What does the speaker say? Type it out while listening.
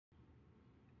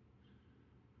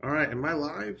All right, am I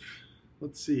live?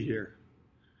 Let's see here.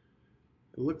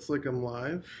 It looks like I'm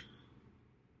live.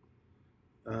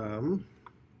 Um,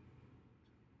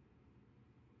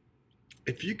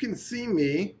 if you can see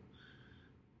me,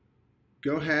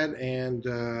 go ahead and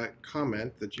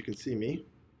comment that you can see me.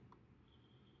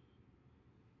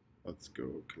 Let's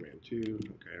go Command 2.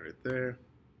 Okay, right there.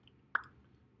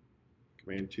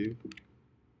 Command 2.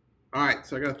 All right,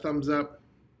 so I got a thumbs up.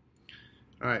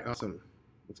 All right, awesome.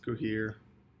 Let's go here.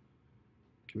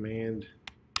 Command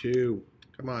 2.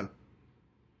 Come on.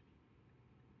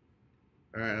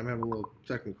 All right, I'm having a little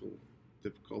technical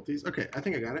difficulties. Okay, I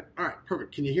think I got it. All right,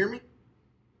 perfect. Can you hear me?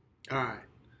 All right.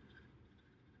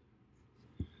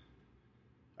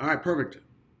 All right, perfect.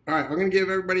 All right, I'm going to give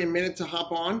everybody a minute to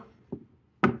hop on.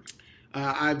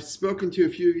 I've spoken to a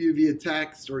few of you via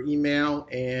text or email,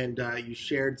 and you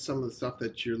shared some of the stuff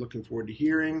that you're looking forward to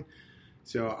hearing.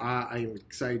 So I am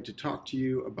excited to talk to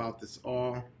you about this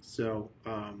all. So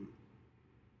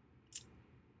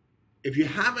if you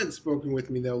haven't spoken with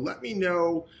me, though, let me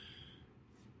know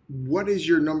what is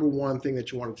your number one thing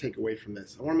that you want to take away from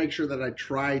this. I want to make sure that I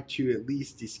try to at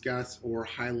least discuss or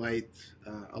highlight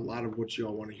a lot of what you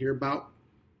all want to hear about.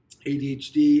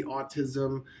 ADHD,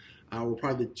 autism, were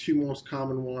probably the two most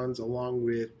common ones, along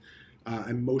with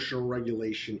emotional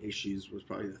regulation issues was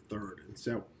probably the third. And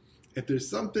so if there's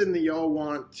something that y'all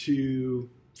want to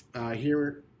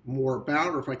hear more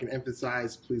about, or if I can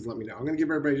emphasize, please let me know. I'm going to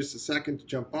give everybody just a second to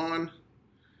jump on.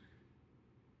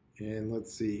 And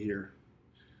let's see here.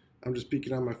 I'm just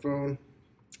peeking on my phone.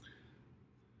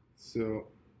 So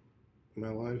am I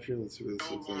live here? Let's see what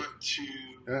this looks like.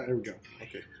 There we go.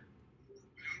 Okay.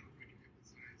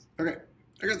 Okay.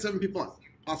 I got 7 people on.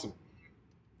 Awesome.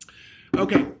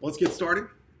 Okay, let's get started.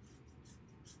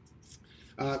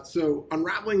 So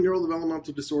unraveling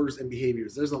neurodevelopmental disorders and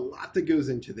behaviors. There's a lot that goes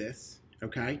into this,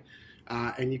 okay?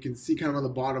 And you can see kind of on the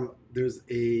bottom, there's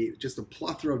just a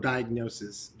plethora of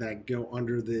diagnoses that go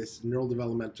under this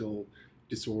neurodevelopmental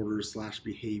disorders /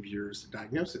 behaviors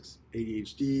diagnosis.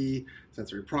 ADHD,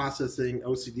 sensory processing,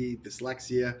 OCD,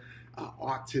 dyslexia,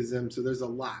 autism. So there's a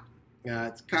lot.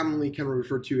 It's commonly kind of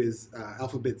referred to as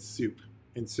alphabet soup.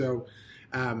 And so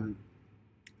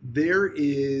there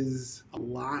is a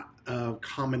lot of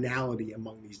commonality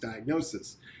among these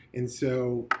diagnoses. And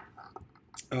so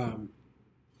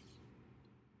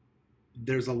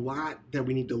there's a lot that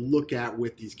we need to look at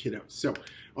with these kiddos. So,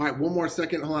 all right, one more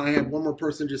second. Hold on, I had one more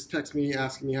person just text me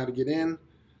asking me how to get in.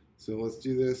 So let's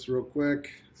do this real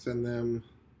quick. Send them.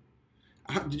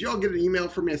 Did you all get an email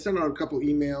from me? I sent out a couple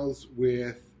emails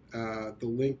with the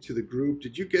link to the group.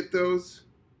 Did you get those?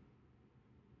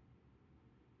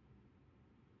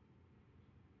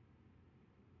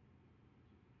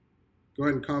 Go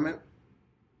ahead and comment.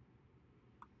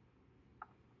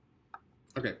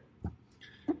 Okay.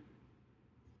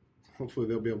 Hopefully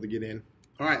they'll be able to get in.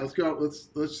 All right, let's go.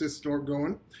 Let's just start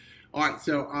going. All right,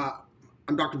 so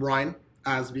I'm Dr. Brian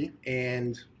Osby,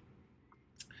 and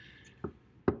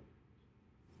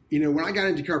when I got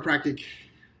into chiropractic,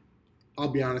 I'll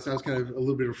be honest, I was kind of a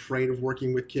little bit afraid of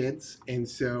working with kids, and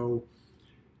so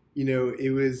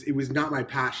it was not my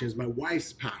passion; it was my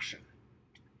wife's passion.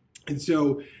 And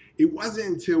so it wasn't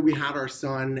until we had our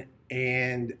son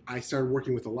and I started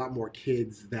working with a lot more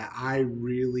kids that I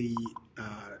really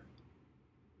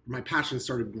my passion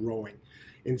started growing.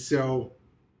 And so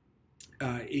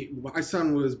my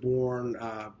son was born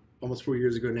almost 4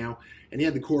 years ago now, and he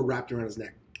had the cord wrapped around his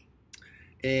neck.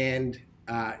 And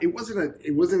it was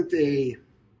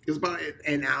about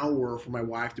an hour for my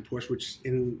wife to push, which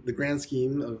in the grand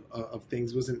scheme of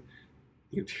things wasn't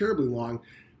terribly long.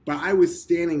 But I was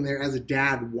standing there as a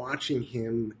dad watching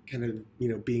him kind of,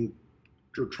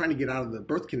 trying to get out of the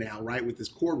birth canal, right, with this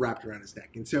cord wrapped around his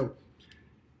neck. And so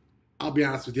I'll be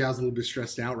honest with you, I was a little bit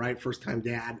stressed out, right? First time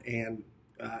dad. And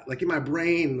like in my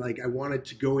brain, like I wanted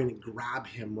to go in and grab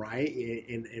him, right,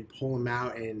 and pull him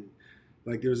out. And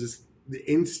like there was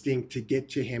the instinct to get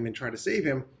to him and try to save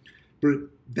him. But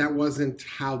that wasn't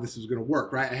how this was going to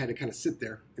work, right? I had to kind of sit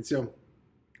there. And so,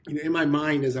 in my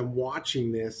mind, as I'm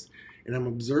watching this and I'm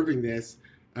observing this,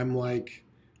 I'm like,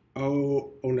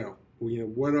 oh no,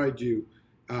 what do I do?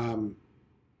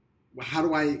 How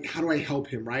do I help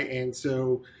him, right? And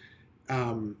so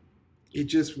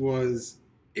it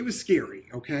was scary,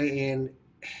 okay? And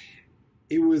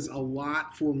it was a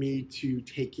lot for me to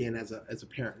take in as a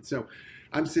parent. So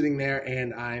I'm sitting there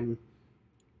and I'm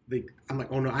like,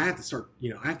 oh no, I have to start,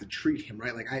 I have to treat him,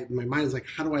 right? Like my mind is like,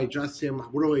 how do I adjust him?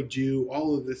 What do I do?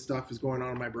 All of this stuff is going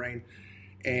on in my brain.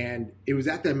 And it was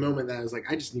at that moment that I was like,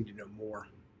 I just need to know more.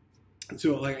 And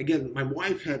so, like, again, my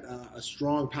wife had a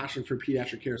strong passion for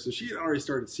pediatric care. So she had already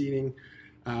started seeing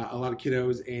a lot of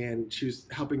kiddos, and she was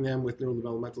helping them with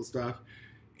neurodevelopmental stuff.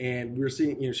 And we were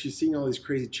seeing, she's seeing all these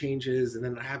crazy changes. And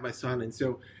then I have my son, and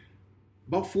so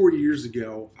about 4 years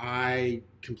ago, I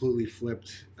completely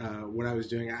flipped what I was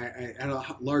doing. I had a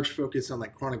large focus on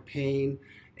like chronic pain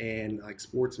and like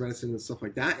sports medicine and stuff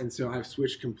like that. And so I've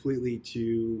switched completely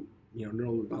to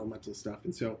neurodevelopmental stuff.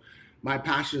 And so my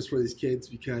passion is for these kids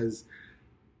because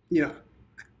you know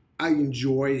I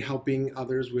enjoy helping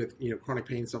others with chronic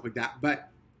pain and stuff like that. But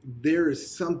there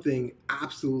is something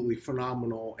absolutely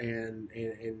phenomenal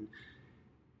and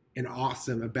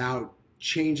awesome about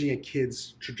changing a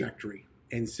kid's trajectory.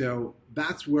 And so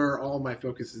that's where all my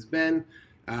focus has been.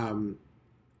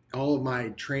 All of my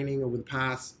training over the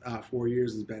past 4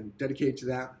 years has been dedicated to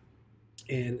that,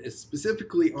 and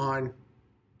specifically on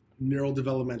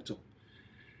neurodevelopmental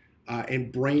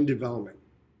and brain development.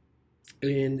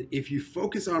 And if you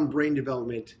focus on brain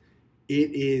development,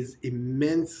 it is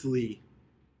immensely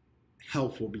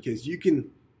helpful because you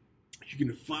can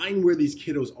find where these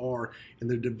kiddos are in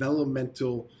their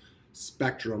developmental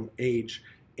spectrum age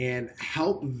and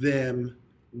help them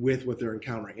with what they're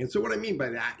encountering. And so what I mean by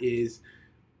that is,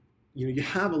 you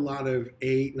have a lot of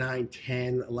 8, 9,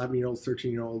 10, 11-year-olds,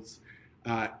 13-year-olds,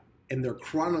 and they're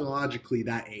chronologically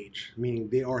that age, meaning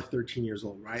they are 13 years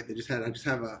old, right?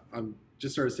 I'm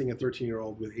just started seeing a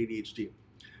 13-year-old with ADHD.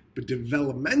 But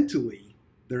developmentally,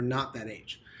 they're not that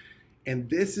age. And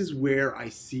this is where I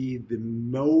see the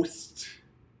most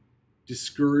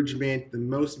discouragement, the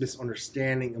most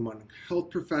misunderstanding among health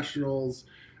professionals,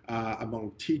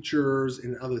 among teachers,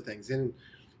 and other things. And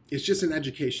it's just an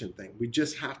education thing. We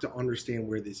just have to understand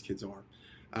where these kids are.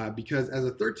 Because as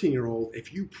a 13-year-old,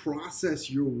 if you process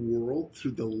your world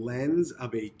through the lens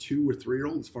of a 2 or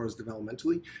 3-year-old as far as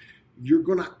developmentally, you're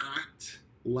going to act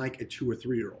like a 2 or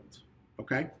 3-year-old,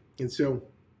 okay? And so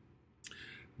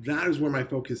that is where my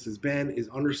focus has been, is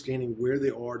understanding where they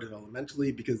are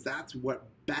developmentally, because that's what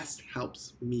best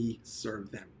helps me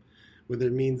serve them. Whether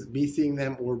it means me seeing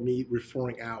them or me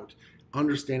referring out,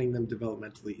 understanding them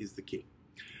developmentally is the key.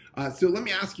 So let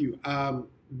me ask you,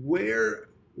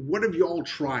 what have you all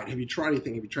tried? Have you tried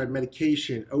anything? Have you tried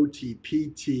medication, OT,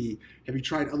 PT? Have you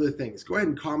tried other things? Go ahead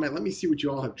and comment. Let me see what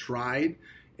you all have tried.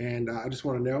 And I just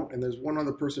want to know. And there's one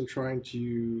other person trying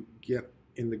to get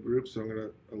in the group, so I'm going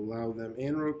to allow them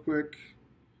in real quick.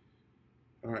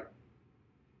 All right.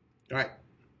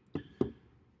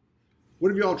 What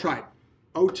have you all tried?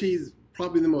 OT is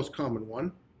probably the most common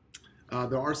one.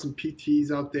 There are some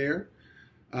PTs out there.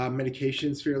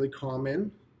 Medication is fairly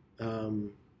common.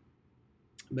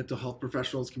 Mental health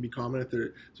professionals can be common,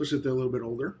 especially if they're a little bit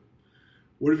older.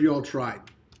 What have you all tried?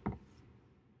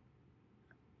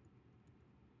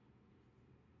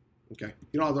 Okay,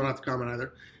 you all don't have to comment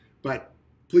either, but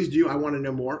please do. I want to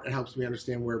know more. It helps me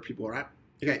understand where people are at.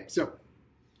 Okay, so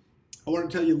I want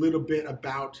to tell you a little bit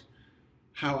about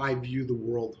how I view the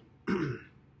world.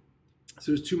 So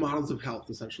there's two models of health,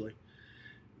 essentially.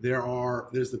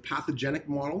 There's the pathogenic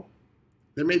model.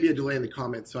 There may be a delay in the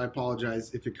comments, so I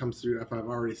apologize if it comes through, if I've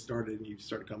already started and you've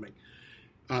started coming.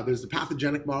 There's the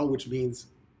pathogenic model, which means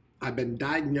I've been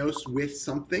diagnosed with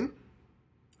something,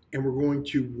 and we're going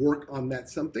to work on that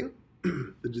something,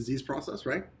 the disease process,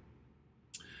 right?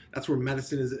 That's where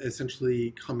medicine is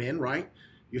essentially come in, right?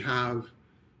 You have,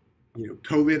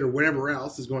 COVID or whatever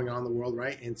else is going on in the world,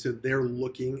 right? And so they're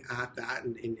looking at that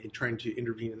and trying to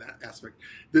intervene in that aspect.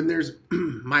 Then there's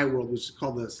my world, which is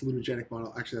called the salutogenic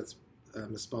model. Actually, that's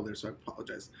misspelled there, so I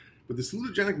apologize. But the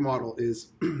salutogenic model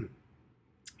is,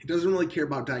 it doesn't really care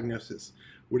about diagnosis.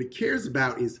 What it cares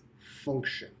about is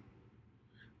function.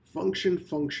 Function.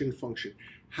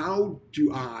 How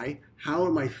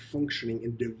am I functioning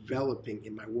and developing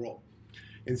in my world?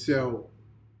 And so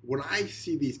when I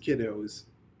see these kiddos,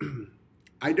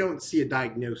 I don't see a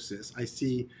diagnosis. I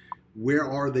see where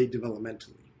are they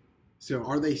developmentally. So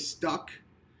are they stuck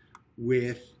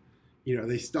with, are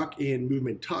they stuck in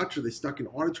movement touch? Are they stuck in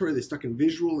auditory? Are they stuck in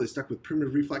visual? Are they stuck with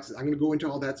primitive reflexes? I'm going to go into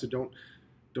all that, so don't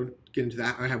get into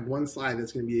that. I have one slide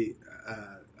that's going to be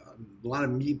a lot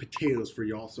of meat and potatoes for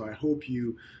y'all, so I hope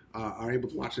you are able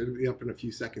to watch it. It'll be up in a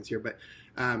few seconds here. But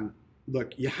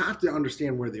look, you have to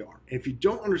understand where they are. And if you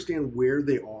don't understand where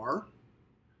they are,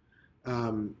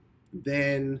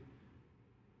 then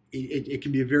it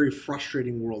can be a very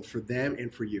frustrating world for them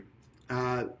and for you.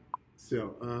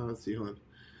 So let's see, hold on.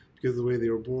 Because of the way they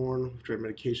were born, we've tried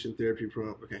medication, therapy,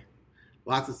 okay.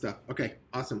 Lots of stuff. Okay,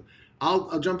 awesome.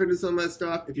 I'll jump into some of that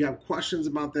stuff. If you have questions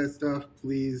about that stuff,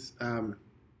 please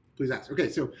ask. Okay,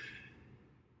 so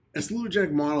a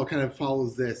salutogenic model kind of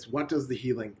follows this. What does the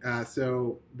healing?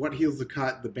 So what heals the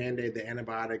cut, the Band-Aid, the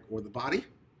antibiotic, or the body?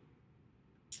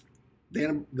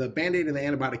 the Band-Aid and the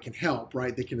antibiotic can help,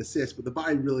 right? They can assist, but the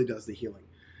body really does the healing.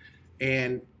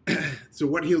 And so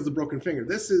what heals the broken finger?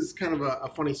 This is kind of a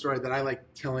funny story that I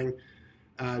like telling,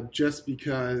 just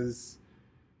because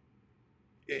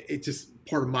it's just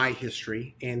part of my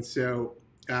history. And so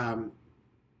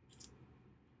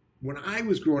when I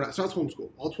was growing up, so I was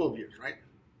homeschooled all 12 years, right?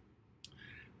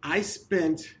 I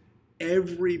spent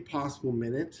every possible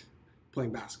minute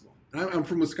playing basketball. I'm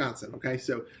from Wisconsin, okay?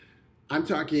 So I'm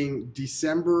talking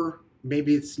December,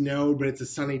 maybe it snowed, but it's a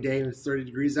sunny day and it's 30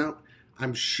 degrees out.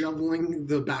 I'm shoveling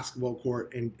the basketball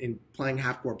court and playing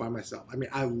half court by myself. I mean,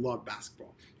 I love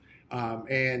basketball.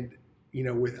 And, you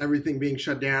know, with everything being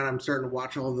shut down, I'm starting to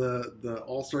watch all the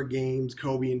All-Star games,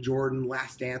 Kobe and Jordan,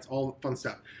 Last Dance, all fun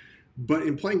stuff. But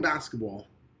in playing basketball,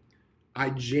 I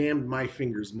jammed my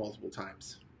fingers multiple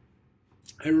times.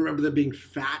 I remember them being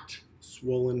fat,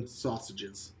 swollen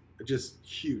sausages, just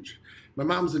huge. My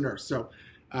mom's a nurse, so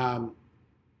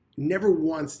never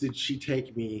once did she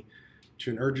take me to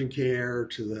an urgent care,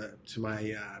 to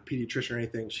my pediatrician or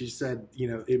anything. She said, you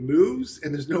know, it moves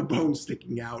and there's no bone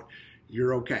sticking out.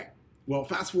 You're okay. Well,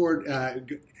 fast forward,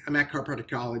 I'm at chiropractic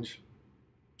college.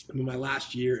 I'm in my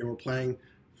last year and we're playing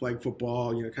flag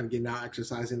football, you know, kind of getting out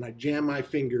exercising. And I jam my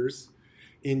fingers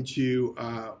into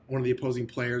one of the opposing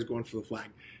players going for the flag.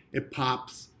 It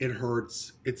pops, it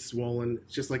hurts, it's swollen.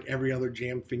 It's just like every other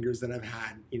jammed fingers that I've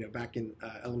had, you know, back in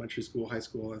elementary school, high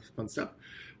school, that fun stuff.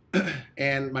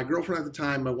 And my girlfriend at the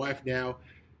time, my wife now,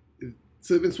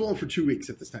 so they've been swollen for 2 weeks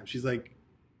at this time. She's like,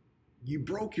 you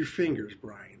broke your fingers,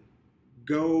 Brian.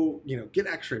 Go, you know, get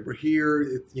x-ray. We're here.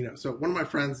 It's, you know, so one of my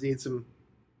friends needs some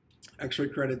x-ray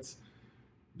credits.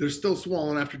 They're still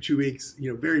swollen after 2 weeks,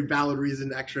 you know, very valid reason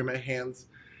to x-ray my hands.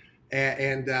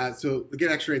 And so they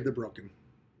get x-rayed, they're broken.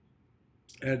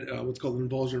 And what's called an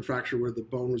avulsion fracture, where the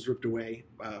bone was ripped away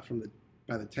by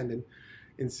the tendon.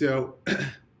 And so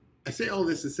I say all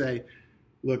this to say,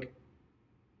 look,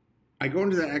 I go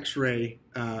into the x-ray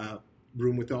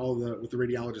room with the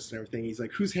radiologist and everything. He's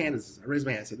like, whose hand is this? I raised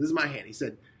my hand. I said, this is my hand. He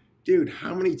said, dude,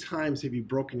 how many times have you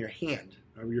broken your hand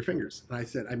or your fingers? And I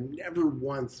said, I've never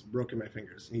once broken my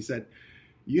fingers. And he said,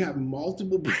 you have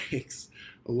multiple breaks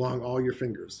along all your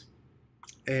fingers.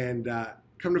 And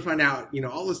come to find out, you know,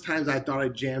 all those times I thought I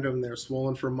jammed them, they're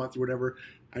swollen for a month or whatever,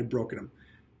 I'd broken them.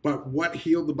 But what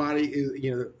healed the body is,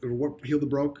 you know, what healed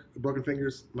the broken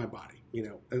fingers? My body. You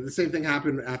know, the same thing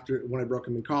happened after when I broke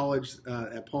them in college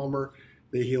at Palmer.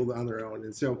 They healed on their own.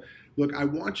 And so, look, I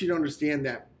want you to understand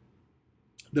that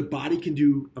the body can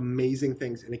do amazing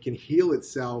things, and it can heal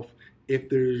itself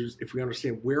if we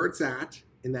understand where it's at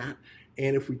in that,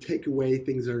 and if we take away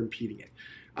things that are impeding it.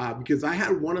 Because I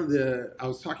had I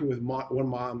was talking with one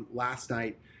mom last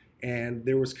night, and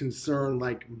there was concern,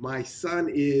 like, my son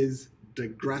is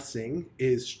digressing,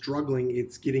 is struggling,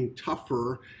 it's getting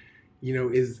tougher. You know,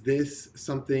 is this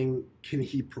something, can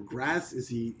he progress? Is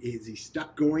he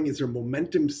stuck going? Is there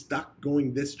momentum stuck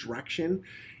going this direction?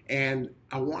 And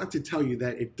I want to tell you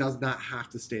that it does not have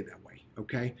to stay that way,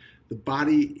 okay? The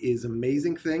body is an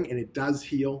amazing thing, and it does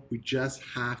heal. We just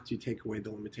have to take away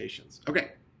the limitations. Okay.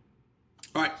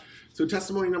 All right, so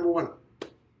testimony number 1,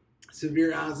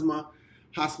 severe asthma,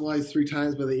 hospitalized 3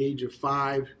 times by the age of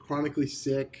 5, chronically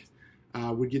sick,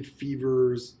 would get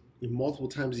fevers multiple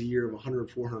times a year of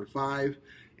 104, 105,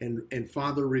 and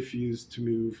father refused to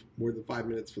move more than 5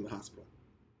 minutes from the hospital.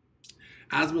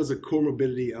 Asthma is a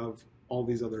comorbidity of all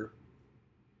these other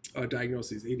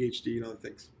diagnoses, ADHD and other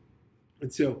things.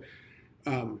 And so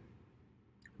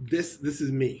this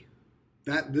is me.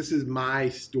 This is my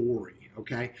story,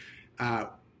 okay?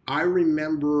 I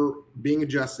remember being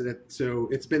adjusted so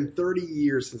it's been 30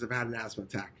 years since I've had an asthma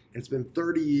attack. It's been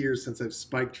 30 years since I've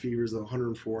spiked fevers of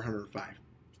 104, 105.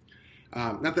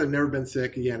 Not that I've never been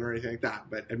sick again or anything like that,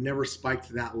 but I've never spiked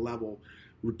to that level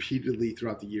repeatedly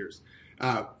throughout the years.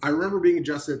 I remember being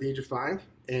adjusted at the age of 5,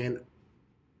 and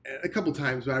a couple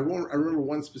times, but I remember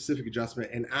one specific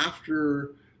adjustment, and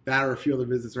after that, or a few other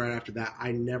visits right after that,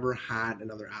 I never had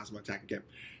another asthma attack again.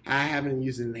 I haven't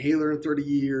used an inhaler in 30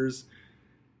 years.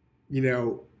 You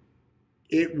know,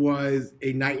 it was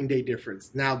a night and day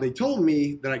difference. Now, they told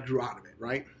me that I grew out of it,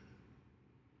 right?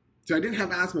 So I didn't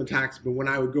have asthma attacks, but when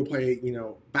I would go play, you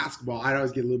know, basketball, I'd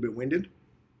always get a little bit winded.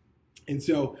 And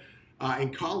so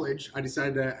in college, I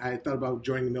thought about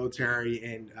joining the military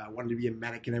and wanted to be a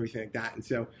medic and everything like that. And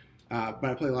so, but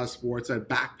I played a lot of sports. I had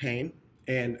back pain.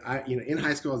 And in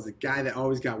high school, I was the guy that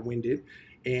always got winded.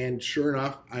 And sure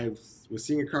enough, I was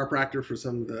seeing a chiropractor for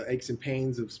some of the aches and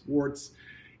pains of sports.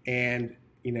 And,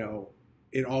 you know,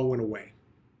 it all went away.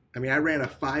 I mean, I ran a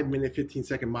 5-minute,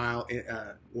 15-second mile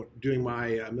doing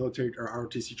my military or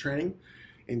ROTC training.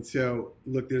 And so,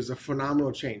 look, there's a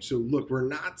phenomenal change. So, look, we're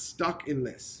not stuck in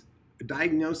this. A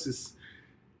diagnosis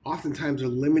oftentimes are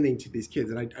limiting to these kids.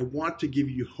 And I want to give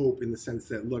you hope in the sense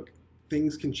that, look,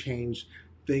 things can change,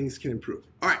 things can improve.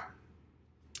 All right.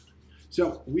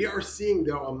 So, we are seeing,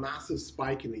 though, a massive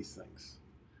spike in these things.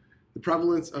 The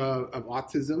prevalence of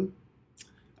autism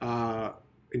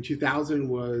in 2000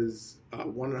 was 1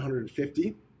 in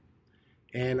 150.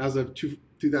 And as of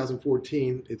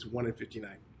 2014, it's 1 in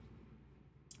 59.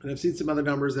 And I've seen some other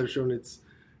numbers that have shown it's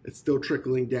still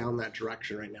trickling down that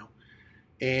direction right now.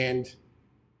 And,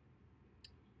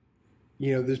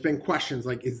 there's been questions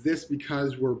like, is this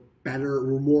because we're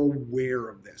more aware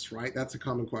of this, right? That's a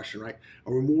common question, right?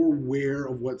 Are we more aware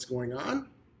of what's going on?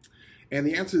 And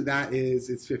the answer to that is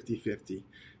it's 50-50.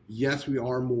 Yes, we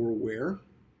are more aware.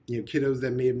 Kiddos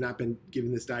that may have not been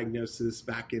given this diagnosis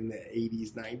back in the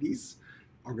 80s, 90s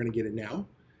are going to get it now.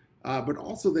 But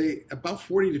also about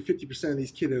 40 to 50% of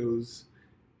these kiddos,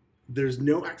 there's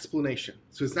no explanation.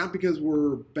 So it's not because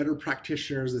we're better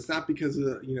practitioners. It's not because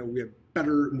we have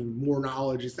more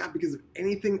knowledge. It's not because of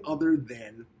anything other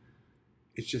than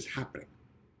it's just happening.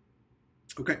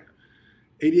 Okay.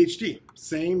 ADHD,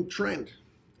 same trend.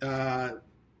 I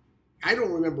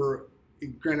don't remember,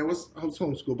 granted, I was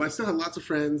homeschooled, but I still had lots of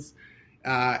friends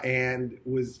and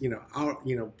was, part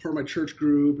of my church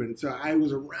group. And so I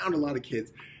was around a lot of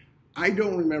kids. I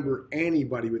don't remember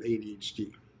anybody with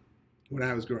ADHD when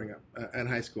I was growing up in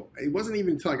high school. It wasn't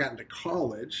even until I got into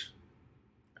college,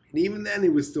 and even then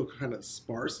it was still kind of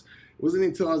sparse. It wasn't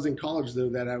until I was in college, though,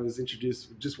 that I was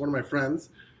introduced. Just one of my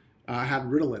friends had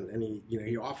Ritalin, and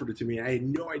he offered it to me. I had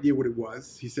no idea what it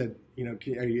was. He said,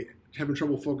 are you having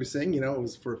trouble focusing? It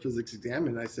was for a physics exam,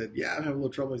 and I said, yeah, I'm having a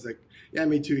little trouble. He's like, yeah,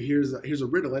 me too. Here's a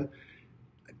Ritalin.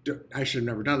 I should have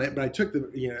never done it, but I took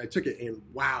it, and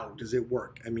wow, does it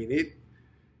work? I mean,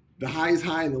 the high is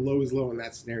high and the low is low in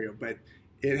that scenario, but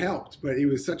it helped. But it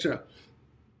was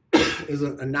it was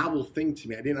a novel thing to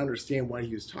me. I didn't understand why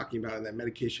he was talking about, and that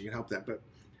medication can help that. But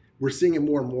we're seeing it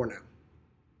more and more now.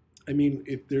 I mean,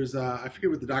 if there's I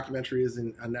forget what the documentary is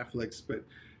on Netflix, but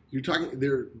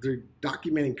they're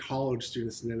documenting college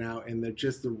students now, and they're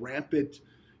just the rampant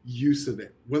use of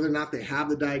it, whether or not they have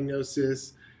the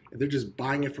diagnosis. They're just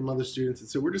buying it from other students. And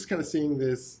so we're just kind of seeing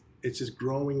this, it's just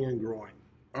growing and growing.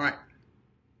 All right.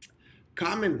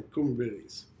 Common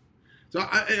comorbidities. So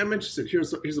I'm interested.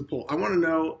 Here's a poll. I want to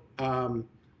know,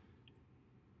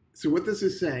 so what this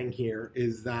is saying here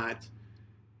is that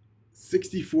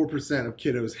 64% of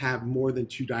kiddos have more than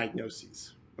 2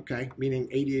 diagnoses, okay? Meaning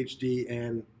ADHD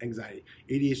and anxiety,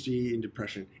 ADHD and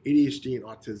depression, ADHD and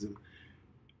autism.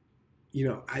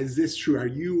 Is this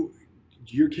true?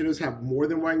 Do your kiddos have more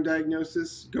than one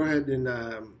diagnosis? Go ahead and,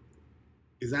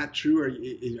 is that true? Are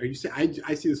you saying,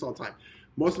 I see this all the time.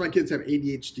 Most of my kids have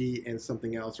ADHD and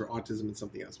something else, or autism and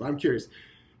something else. But I'm curious,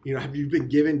 have you been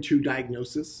given 2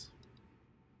 diagnoses?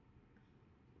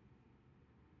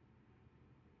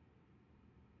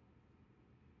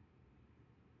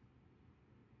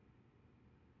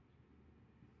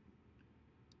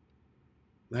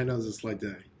 I know this is a slight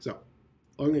delay. So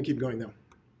I'm going to keep going though.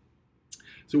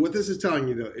 So what this is telling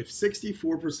you though, if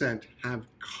 64% have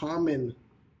common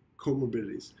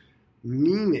comorbidities,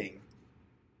 meaning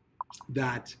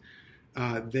that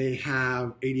they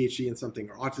have ADHD in something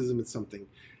or autism in something,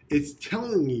 it's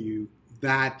telling you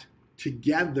that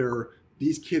together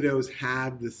these kiddos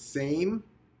have the same,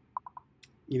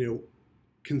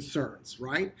 concerns,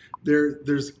 right?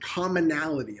 There's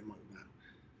commonality among that.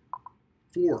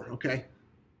 4, okay.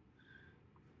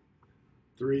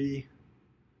 3,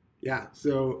 yeah.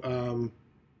 So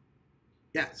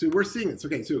so we're seeing this.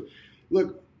 Okay, so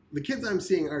look, the kids I'm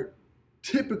seeing are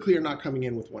typically not coming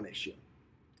in with one issue.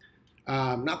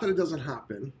 Not that it doesn't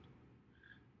happen,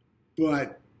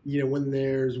 but when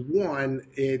there's one,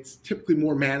 it's typically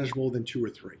more manageable than 2 or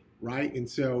 3, right? And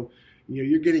so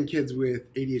you're getting kids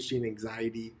with ADHD and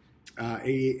anxiety,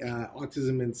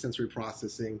 autism and sensory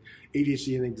processing,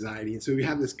 ADHD and anxiety, and so we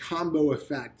have this combo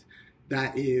effect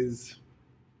that is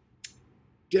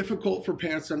difficult for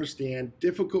parents to understand,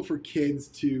 difficult for kids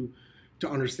to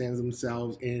understand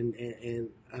themselves, and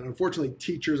unfortunately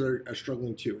teachers are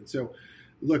struggling too. And so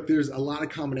look, there's a lot of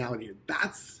commonality here.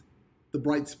 That's the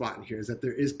bright spot in here, is that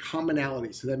there is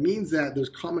commonality. So that means that there's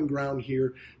common ground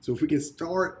here. So if we can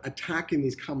start attacking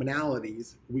these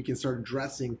commonalities, we can start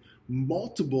addressing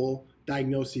multiple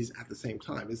diagnoses at the same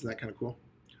time. Isn't that kind of cool?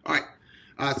 All right,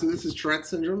 so this is Tourette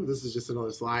syndrome. This is just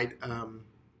another slide.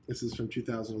 This is from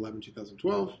 2011,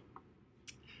 2012.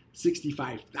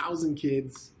 65,000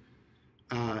 kids,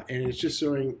 and it's just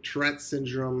showing Tourette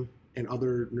syndrome and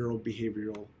other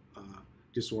neurobehavioral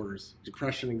disorders,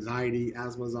 depression, anxiety,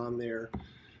 asthma's on there.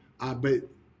 But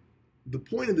the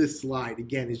point of this slide,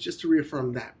 again, is just to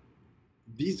reaffirm that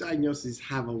these diagnoses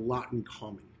have a lot in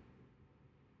common.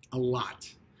 A lot.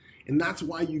 And that's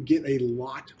why you get a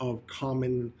lot of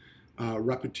common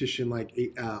repetition like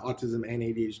autism and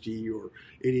ADHD, or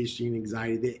ADHD and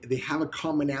anxiety. They have a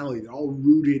commonality. They're all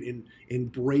rooted in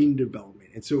brain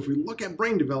development. And so if we look at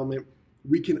brain development,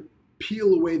 we can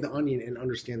peel away the onion and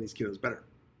understand these kiddos better.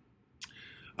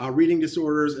 Reading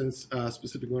disorders and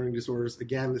specific learning disorders.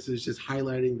 Again, this is just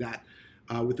highlighting that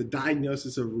with the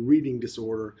diagnosis of a reading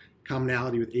disorder,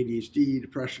 commonality with ADHD,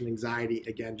 depression, anxiety,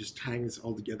 again, just tying this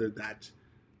all together that,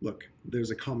 look,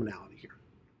 there's a commonality here.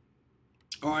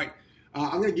 All right,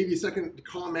 I'm going to give you a second to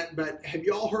comment, but have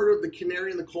you all heard of the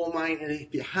canary in the coal mine? And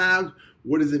if you have,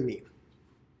 what does it mean?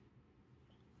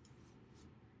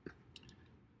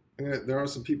 There are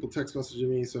some people text messaging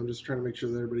me, so I'm just trying to make sure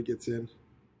that everybody gets in.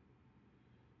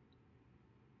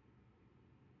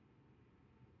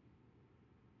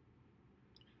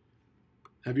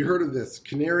 Have you heard of this?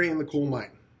 Canary in the coal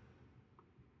mine.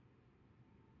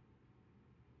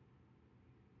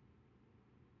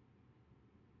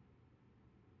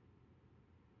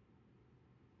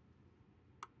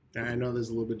 I know there's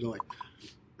a little bit of delay.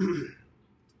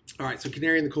 All right, so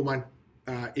canary in the coal mine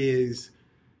is,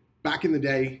 back in the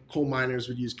day, coal miners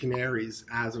would use canaries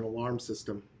as an alarm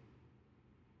system.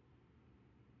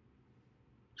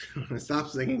 Stop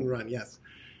singing, run, yes.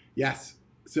 Yes.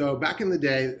 So back in the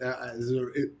day,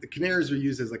 the canaries were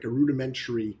used as like a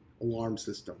rudimentary alarm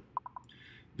system.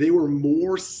 They were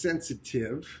more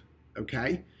sensitive,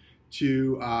 okay,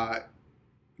 to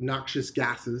noxious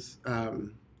gases.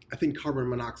 I think carbon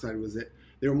monoxide was it.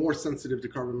 They were more sensitive to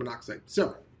carbon monoxide.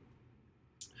 So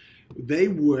they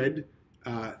would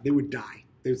die. They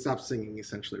would stop singing,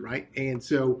 essentially, right? And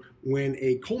so when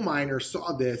a coal miner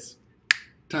saw this,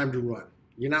 time to run.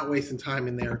 You're not wasting time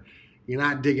in there. You're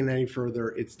not digging any further.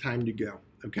 It's time to go.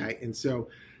 Okay. And so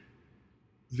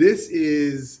this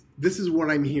is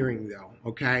what I'm hearing though.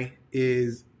 Okay.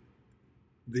 Is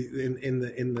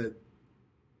the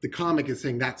comic is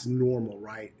saying that's normal,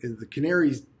 right? Is the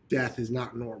canary's death is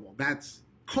not normal. That's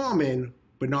common,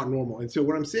 but not normal. And so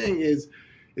what I'm saying is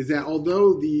that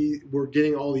although we're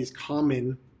getting all these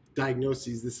common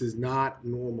diagnoses, this is not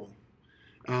normal.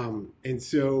 And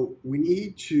so we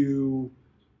need to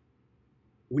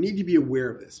be aware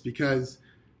of this, because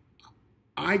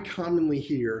I commonly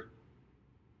hear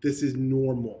this is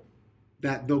normal,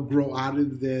 that they'll grow out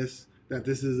of this, that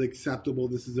this is acceptable,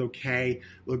 this is okay,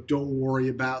 look, don't worry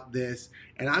about this.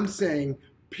 And I'm saying,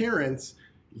 parents,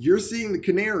 you're seeing the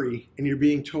canary and you're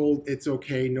being told it's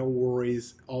okay, no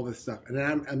worries, all this stuff. And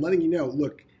I'm letting you know,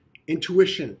 look,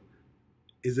 intuition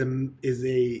is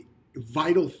a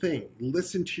vital thing.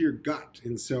 Listen to your gut.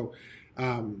 And so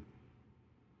it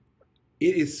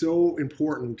is so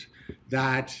important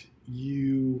that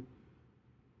you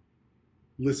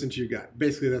listen to your gut.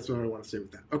 Basically, that's what I want to say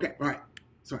with that. Okay, all right.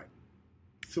 Sorry.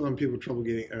 Still having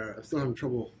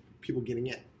trouble people getting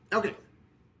in. Okay.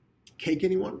 Cake,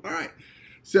 anyone? All right.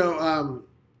 So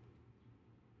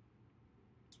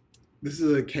this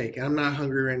is a cake. I'm not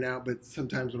hungry right now, but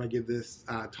sometimes when I give this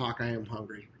talk, I am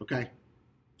hungry. Okay.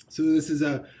 So this is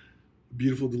a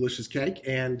beautiful, delicious cake,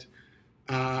 and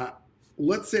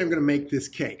let's say I'm going to make this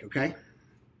cake, okay?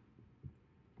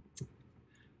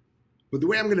 But the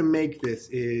way I'm going to make this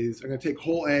is I'm going to take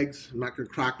whole eggs. I'm not going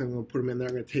to crack them. I'm going to put them in there.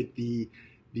 I'm going to take the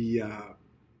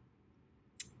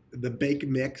bake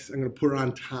mix. I'm going to put it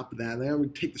on top of that. And then I'm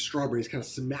going to take the strawberries, kind of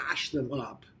smash them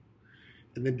up,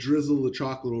 and then drizzle the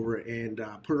chocolate over it and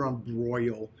put it on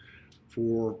broil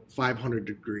for 500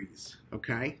 degrees,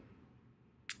 okay?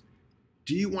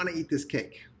 Do you want to eat this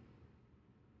cake?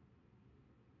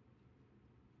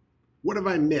 What have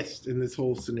I missed in this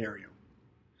whole scenario?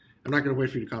 I'm not going to wait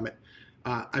for you to comment.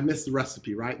 I missed the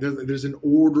recipe, right? There's an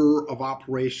order of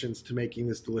operations to making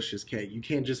this delicious cake. You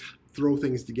can't just throw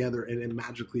things together and it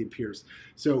magically appears.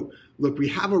 So look, we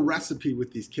have a recipe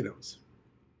with these kiddos.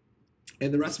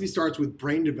 And the recipe starts with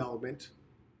brain development.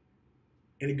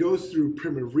 And it goes through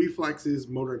primitive reflexes,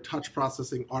 motor and touch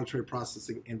processing, auditory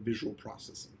processing, and visual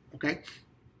processing. Okay?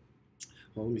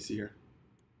 Well, let me see here.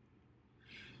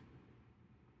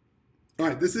 All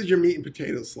right, this is your meat and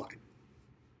potatoes slide.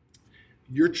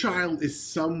 Your child is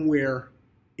somewhere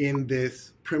in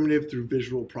this primitive through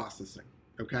visual processing,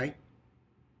 okay?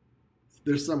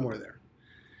 They're somewhere there.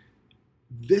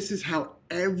 This is how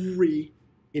every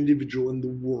individual in the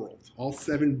world, all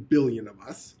 7 billion of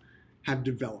us, have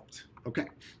developed, okay?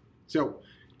 So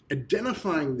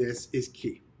identifying this is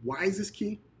key. Why is this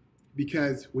key?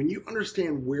 Because when you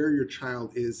understand where your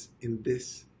child is in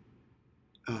this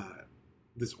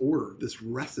this order, this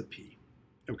recipe,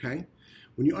 okay?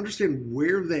 When you understand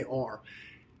where they are,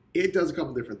 it does a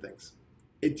couple different things.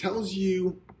 It tells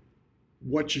you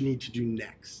what you need to do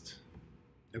next,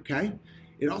 okay?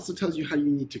 It also tells you how you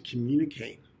need to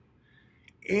communicate.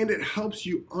 And it helps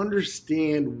you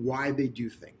understand why they do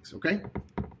things, okay?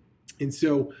 And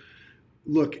so,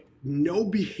 look, no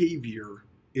behavior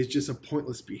is just a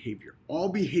pointless behavior. All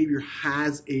behavior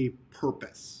has a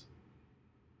purpose.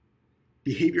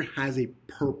 Behavior has a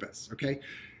purpose, okay?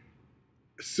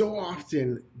 So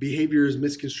often, behavior is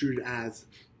misconstrued as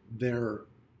they're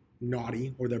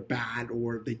naughty or they're bad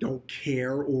or they don't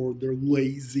care or they're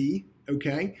lazy,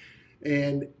 okay?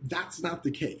 And that's not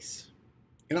the case.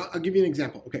 And I'll give you an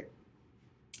example, okay?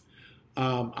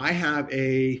 I have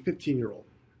a 15-year-old,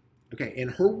 okay? In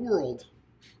her world,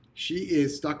 she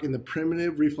is stuck in the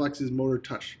primitive reflexes motor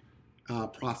touch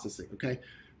processing, okay?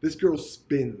 This girl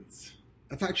spins.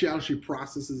 That's actually how she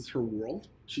processes her world.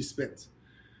 She spins.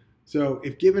 So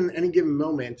if given any given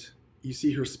moment, you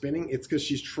see her spinning, it's because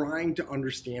she's trying to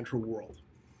understand her world,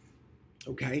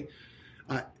 okay?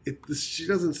 She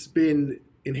doesn't spin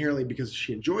inherently because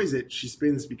she enjoys it. She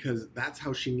spins because that's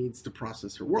how she needs to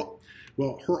process her world.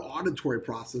 Well, her auditory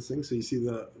processing, so you see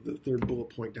the third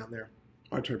bullet point down there,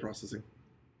 auditory processing.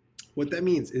 What that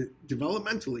means is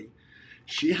developmentally,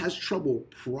 she has trouble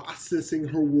processing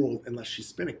her world unless she's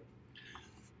spinning.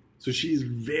 So she's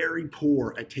very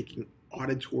poor at taking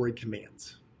auditory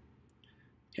commands.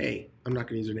 Hey, I'm not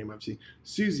going to use her name, obviously.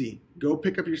 Susie, go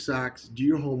pick up your socks, do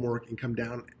your homework, and come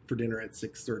down for dinner at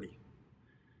 6:30.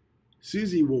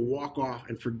 Susie will walk off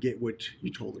and forget what you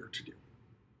told her to do.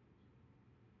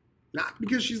 Not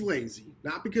because she's lazy,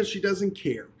 not because she doesn't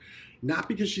care, not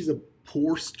because she's a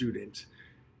poor student.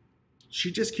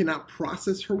 She just cannot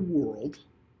process her world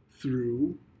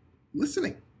through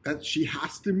listening. That she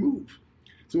has to move.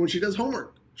 So when she does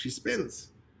homework, she spins.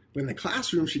 But in the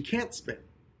classroom, she can't spin.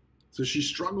 So she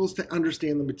struggles to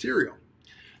understand the material.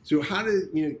 So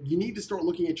you need to start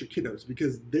looking at your kiddos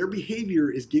because their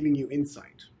behavior is giving you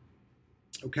insight.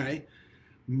 Okay?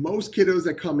 Most kiddos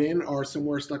that come in are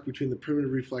somewhere stuck between the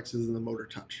primitive reflexes and the motor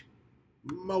touch.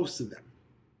 Most of them.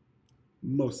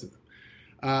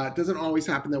 It doesn't always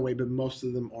happen that way, but most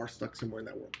of them are stuck somewhere in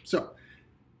that world. So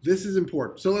this is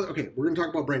important. So, okay, we're going to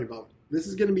talk about brain development. This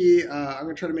is going to be, I'm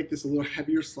going to try to make this a little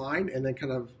heavier slide and then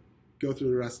kind of go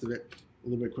through the rest of it a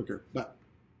little bit quicker. But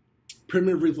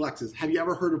primitive reflexes. Have you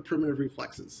ever heard of primitive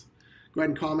reflexes? Go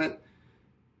ahead and comment.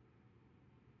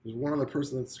 There's one other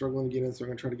person that's struggling to get in, so I'm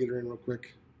going to try to get her in real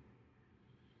quick.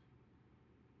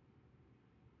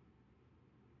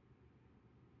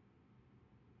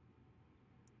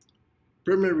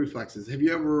 Primitive reflexes. Have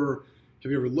you ever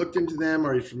looked into them?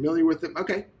 Are you familiar with them?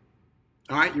 Okay.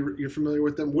 All right, you're familiar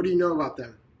with them. What do you know about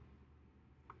them?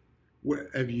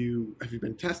 Have you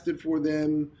been tested for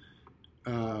them?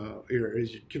 Or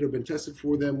has your kiddo been tested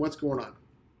for them? What's going on?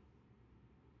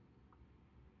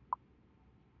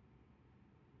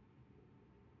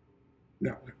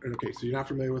 No. Okay, so you're not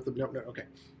familiar with them. No. Okay.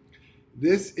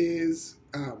 This is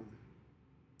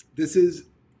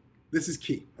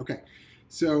key. Okay,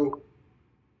 so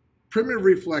primitive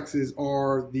reflexes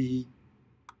are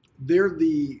they're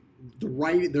the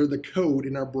code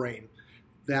in our brain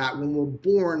that when we're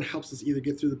born helps us either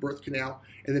get through the birth canal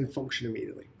and then function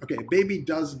immediately. Okay, a baby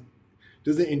doesn't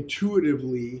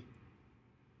intuitively.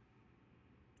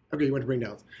 Okay, you went to brain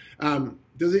downs.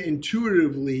 Does it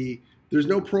intuitively? There's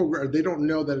no program. They don't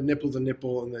know that a nipple's a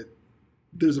nipple, and that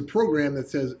there's a program that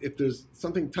says if there's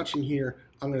something touching here,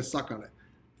 I'm going to suck on it.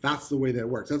 That's the way that it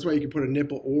works. That's why you can put a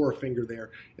nipple or a finger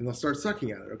there, and they'll start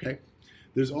sucking at it. Okay.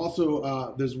 There's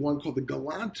also there's one called the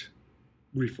Gallant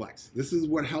reflex. This is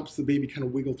what helps the baby kind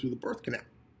of wiggle through the birth canal.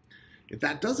 If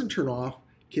that doesn't turn off,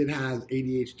 kid has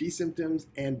ADHD symptoms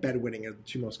and bedwetting are the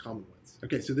two most common ones.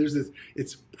 Okay, so there's this,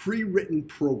 it's pre-written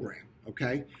program,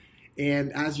 okay?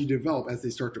 And as you develop, as they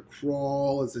start to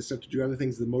crawl, as they start to do other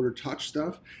things, the motor touch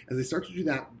stuff, as they start to do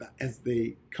that, as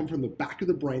they come from the back of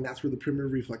the brain, that's where the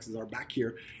primitive reflexes are back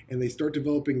here, and they start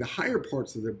developing the higher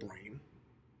parts of their brain,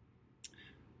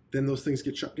 then those things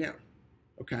get shut down,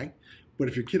 okay? But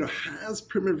if your kiddo has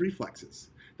primitive reflexes,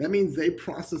 that means they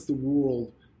process the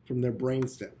world from their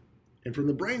brainstem. And from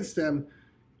the brainstem,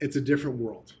 it's a different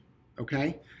world,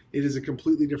 okay? It is a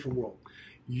completely different world.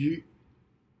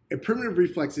 A primitive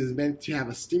reflex is meant to have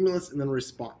a stimulus and then a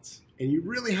response, and you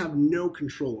really have no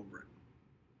control over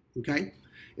it, okay?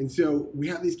 And so we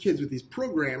have these kids with these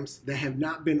programs that have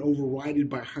not been overridden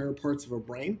by higher parts of our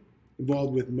brain,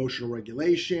 involved with emotional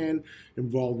regulation,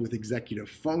 involved with executive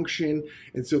function,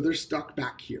 and so they're stuck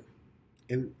back here.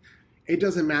 And It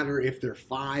doesn't matter if they're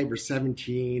 5 or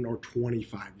 17 or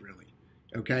 25, really.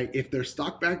 Okay? If they're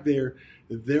stuck back there,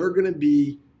 they're going to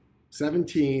be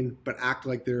 17 but act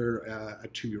like they're a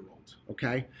 2-year-old.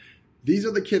 Okay? These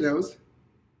are the kiddos.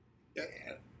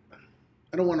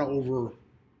 I don't want to over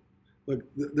look.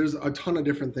 There's a ton of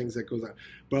different things that goes on,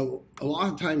 but a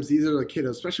lot of times these are the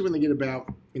kiddos, especially when they get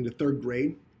about into 3rd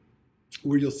grade,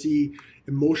 where you'll see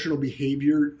emotional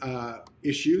behavior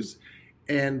issues,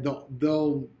 and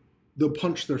they'll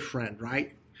punch their friend,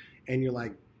 right? And you're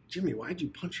like, Jimmy, why'd you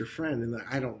punch your friend? And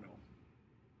I don't know.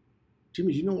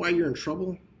 Jimmy, do you know why you're in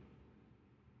trouble?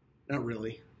 Not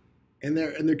really. And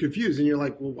they're confused, and you're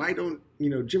like, well, why don't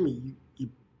Jimmy? You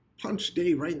punched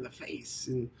Dave right in the face,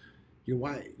 and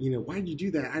why did you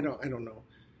do that? I don't know.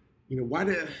 Why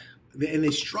do and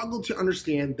they struggle to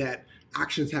understand that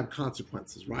actions have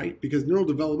consequences, right? Because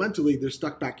neurodevelopmentally, they're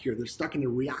stuck back here. They're stuck in a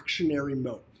reactionary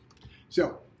mode.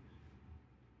 So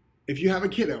if you have a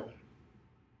kiddo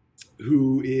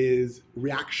who is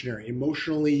reactionary,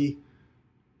 emotionally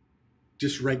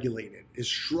dysregulated, is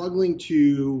struggling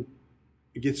to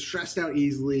get stressed out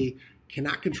easily,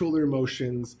 cannot control their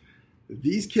emotions,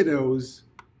 these kiddos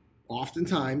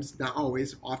oftentimes, not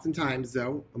always, oftentimes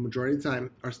though, a majority of the time,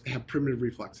 have primitive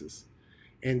reflexes.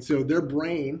 And so their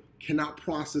brain cannot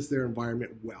process their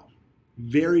environment well.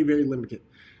 Very, very limited.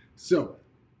 So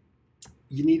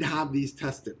you need to have these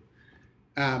tested.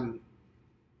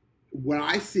 What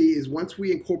I see is once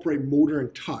we incorporate motor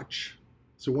and touch,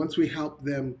 so once we help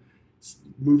them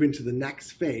move into the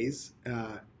next phase,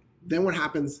 then what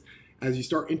happens as you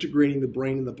start integrating the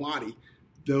brain and the body,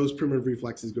 those primitive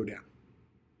reflexes go down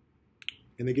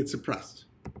and they get suppressed.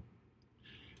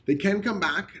 They can come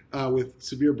back with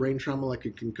severe brain trauma like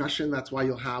a concussion. That's why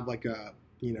you'll have like a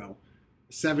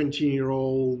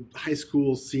 17-year-old high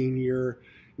school senior,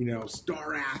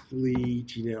 star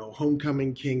athlete,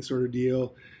 homecoming king sort of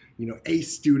deal, A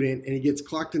student, and he gets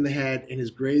clocked in the head and his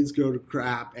grades go to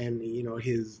crap, and he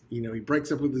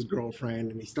breaks up with his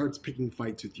girlfriend and he starts picking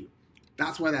fights with you.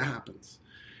 That's why that happens.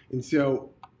 And so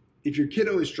if your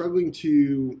kiddo is struggling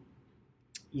to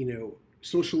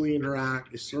socially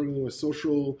interact, is struggling with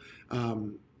social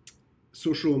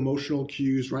emotional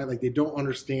cues, right? Like they don't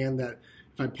understand that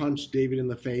if I punch David in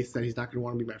the face that he's not going to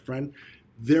want to be my friend,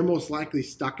 they're most likely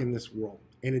stuck in this world.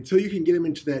 And until you can get them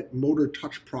into that motor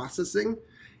touch processing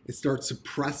and start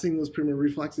suppressing those primitive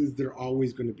reflexes, they're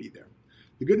always going to be there.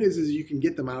 The good news is you can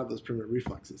get them out of those primitive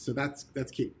reflexes. So that's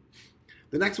key.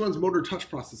 The next one's motor touch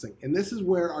processing. And this is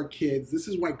where this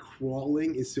is why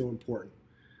crawling is so important.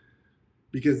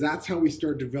 Because that's how we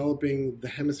start developing the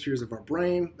hemispheres of our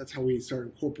brain. That's how we start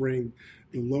incorporating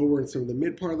the lower and some of the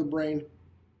mid part of the brain.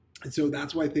 And so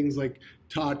that's why things like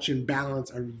touch and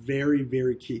balance are very,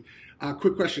 very key.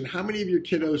 Quick question. How many of your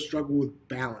kiddos struggle with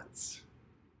balance?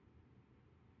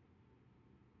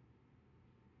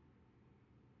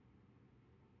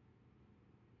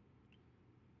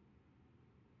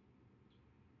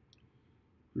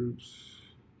 Groups.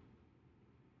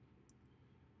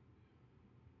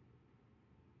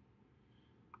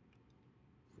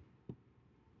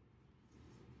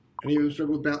 Any of them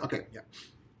struggle with balance? Okay, yeah.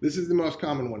 This is the most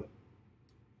common one.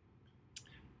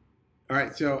 All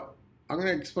right, so I'm going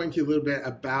to explain to you a little bit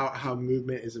about how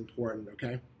movement is important,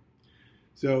 okay?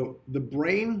 So the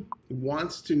brain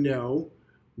wants to know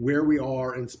where we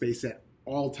are in space at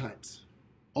all times.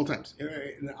 All times.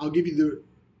 And I'll give you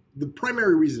the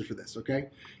primary reason for this, okay,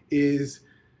 is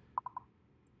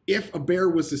if a bear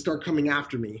was to start coming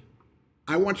after me,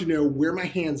 I want to know where my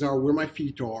hands are, where my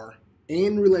feet are,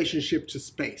 in relationship to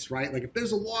space, right? Like if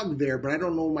there's a log there, but I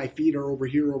don't know my feet are over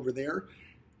here or over there,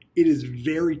 it is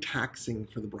very taxing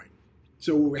for the brain.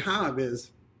 So what we have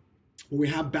is, when we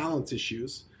have balance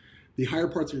issues, the higher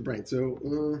parts of your brain, so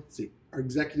let's see, our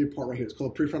executive part right here is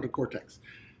called prefrontal cortex.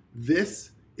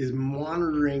 This is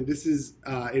monitoring,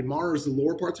 it monitors the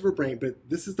lower parts of our brain, but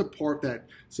this is the part that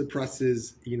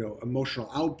suppresses,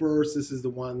 emotional outbursts. This is the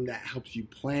one that helps you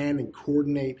plan and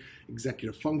coordinate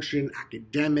executive function,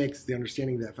 academics, the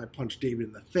understanding that if I punch David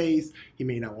in the face, he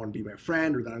may not want to be my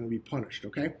friend or that I'm going to be punished,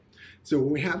 okay? So when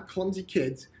we have clumsy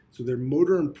kids, so their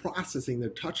motor and processing, their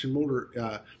touch and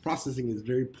motor processing is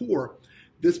very poor,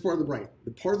 this part of the brain,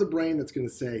 the part of the brain that's going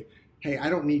to say, hey,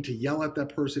 I don't need to yell at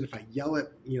that person. If I yell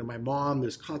at, my mom,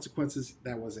 there's consequences.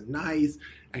 That wasn't nice.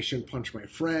 I shouldn't punch my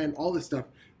friend, all this stuff.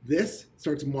 This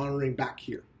starts monitoring back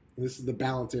here. And this is the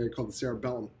balance area called the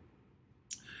cerebellum,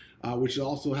 which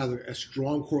also has a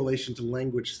strong correlation to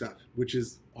language stuff, which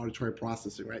is auditory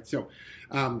processing, right? So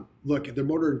look, if their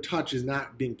motor and touch is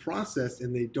not being processed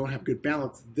and they don't have good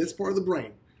balance, this part of the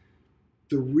brain,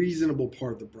 the reasonable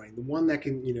part of the brain, the one that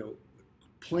can,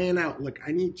 plan out, look,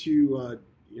 I need to,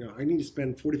 I need to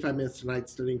spend 45 minutes tonight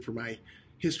studying for my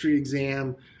history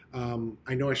exam.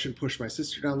 I know I shouldn't push my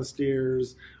sister down the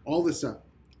stairs, all this stuff.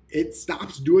 It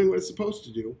stops doing what it's supposed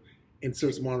to do and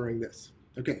starts monitoring this.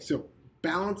 Okay, so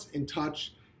balance and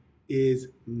touch is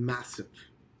massive,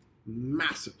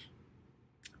 massive.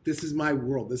 This is my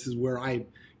world. This is where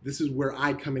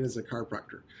I come in as a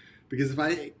chiropractor. Because if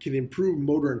I can improve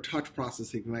motor and touch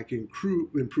processing, and I can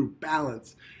improve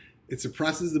balance, it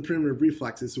suppresses the primitive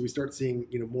reflexes, so we start seeing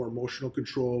more emotional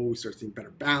control. We start seeing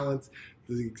better balance.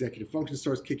 The executive function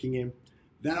starts kicking in.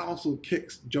 That also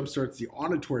jumpstarts the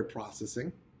auditory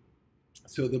processing,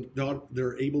 so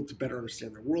they're able to better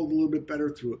understand their world a little bit better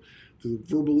through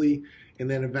verbally. And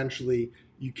then eventually,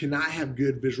 you cannot have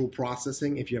good visual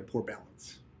processing if you have poor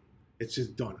balance. It's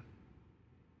just done.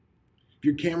 If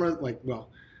your camera,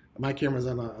 my camera's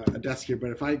on a desk here,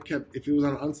 but if it was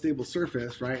on an unstable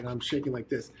surface, right, and I'm shaking like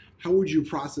this, how would you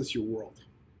process your world?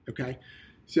 Okay,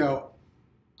 so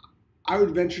I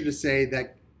would venture to say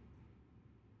that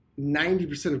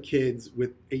 90% of kids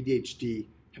with ADHD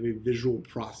have a visual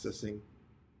processing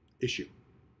issue.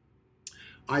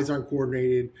 Eyes aren't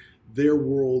coordinated. Their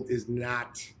world is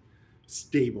not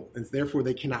stable, and therefore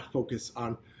they cannot focus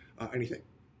on anything.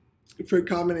 It's very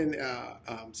common in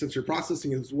sensory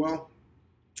processing as well.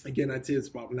 Again, I'd say it's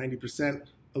about 90%,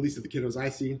 at least of the kiddos I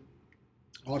see.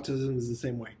 Autism is the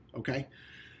same way, okay?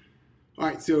 All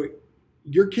right, so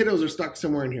your kiddos are stuck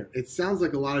somewhere in here. It sounds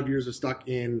like a lot of yours are stuck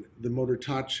in the motor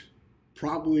touch,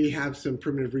 probably have some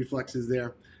primitive reflexes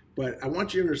there, but I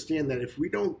want you to understand that if we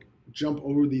don't jump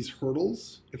over these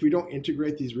hurdles, if we don't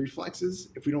integrate these reflexes,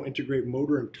 if we don't integrate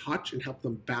motor and touch and help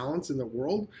them balance in the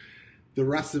world, the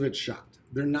rest of it's shot.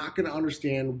 They're not going to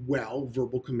understand well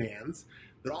verbal commands.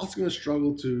 They're also going to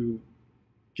struggle to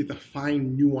get the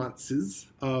fine nuances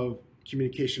of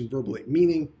communication verbally,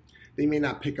 meaning they may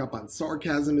not pick up on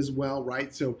sarcasm as well,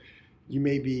 right? So you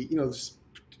may be,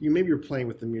 maybe you're playing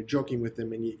with them, you're joking with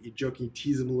them, and you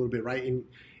tease them a little bit, right? And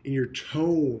your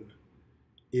tone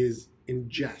is in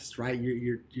jest, right?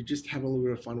 You just have a little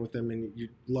bit of fun with them and you're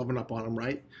loving up on them,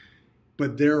 right?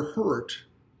 But they're hurt.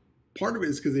 Part of it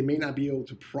is because they may not be able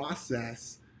to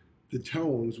process the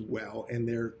tones well, and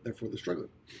therefore they're struggling.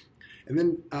 And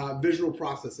then visual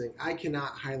processing. I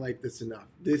cannot highlight this enough.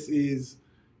 This is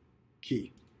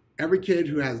key. Every kid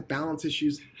who has balance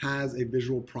issues has a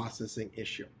visual processing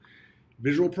issue.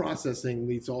 Visual processing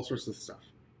leads to all sorts of stuff.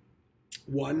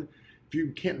 One, if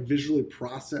you can't visually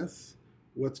process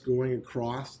what's going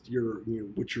across what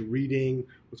you're reading,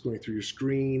 what's going through your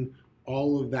screen,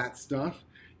 all of that stuff,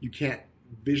 you can't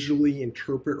visually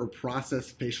interpret or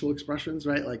process facial expressions,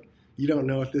 right? Like, you don't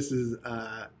know if this is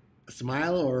a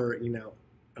smile or,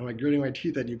 am I gritting my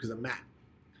teeth at you because I'm mad?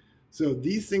 So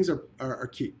these things are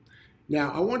key.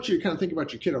 Now, I want you to kind of think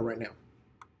about your kiddo right now.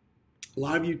 A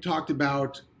lot of you talked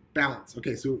about balance.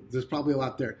 Okay, so there's probably a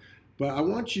lot there. But I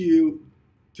want you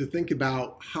to think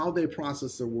about how they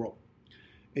process their world.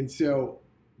 And so,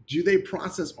 do they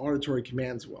process auditory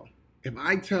commands well? If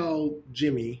I tell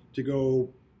Jimmy to go,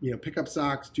 pick up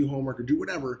socks, do homework, or do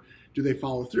whatever, do they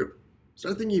follow through?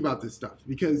 Start thinking about this stuff,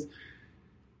 because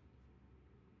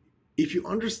if you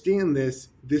understand this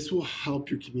will help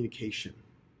your communication,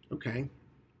 okay?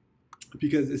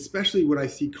 Because especially what I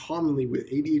see commonly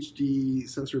with ADHD,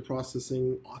 sensory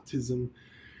processing, autism,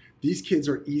 these kids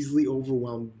are easily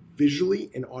overwhelmed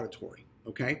visually and auditory,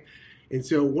 okay? And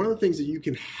so one of the things that you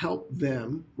can help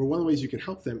them, or one of the ways you can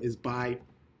help them, is by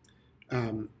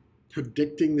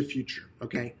predicting the future,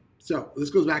 okay? So this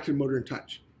goes back to motor and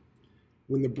touch.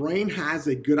 When the brain has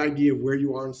a good idea of where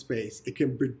you are in space, it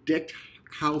can predict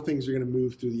how things are going to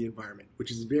move through the environment,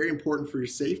 which is very important for your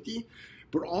safety,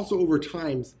 but also over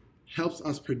time helps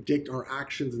us predict our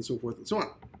actions and so forth and so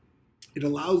on. It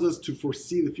allows us to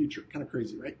foresee the future. Kind of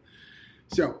crazy, right?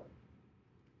 So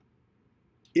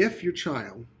if your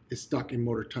child is stuck in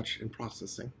motor, touch, and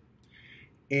processing,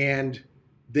 and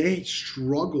they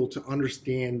struggle to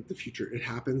understand the future, it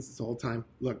happens, it's all the time.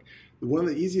 Look, one of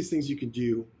the easiest things you can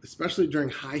do, especially during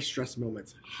high stress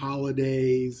moments,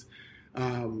 holidays,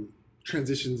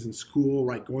 transitions in school,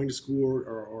 right, going to school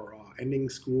or ending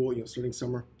school, starting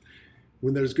summer,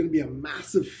 when there's going to be a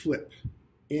massive flip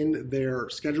in their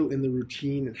schedule, in the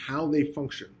routine, and how they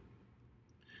function,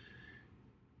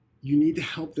 you need to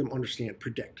help them understand,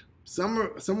 predict. Some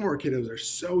of our kiddos are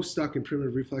so stuck in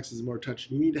primitive reflexes and motor touch,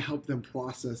 you need to help them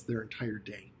process their entire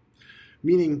day.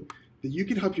 Meaning that you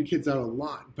can help your kids out a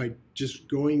lot by just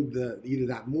going either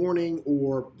that morning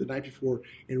or the night before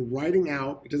and writing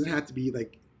out. It doesn't have to be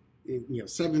like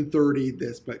 7:30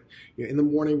 this, but in the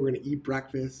morning we're going to eat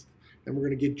breakfast, then we're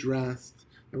going to get dressed,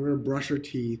 and we're going to brush our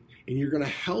teeth, and you're going to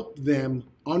help them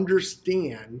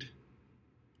understand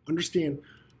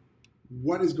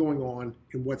what is going on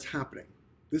and what's happening.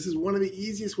 This is one of the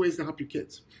easiest ways to help your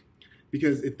kids,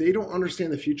 because if they don't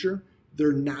understand the future,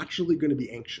 they're naturally going to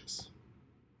be anxious.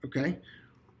 Okay?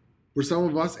 Were some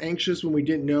of us anxious when we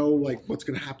didn't know like what's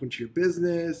going to happen to your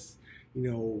business?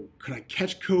 Could I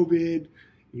catch COVID?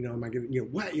 Am I going to,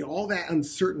 what? All that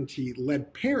uncertainty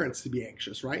led parents to be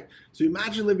anxious, right? So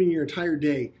imagine living your entire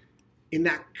day in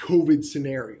that COVID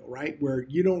scenario, right? Where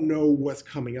you don't know what's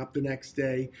coming up the next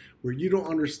day, where you don't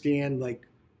understand like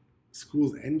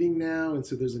school's ending now, and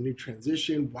so there's a new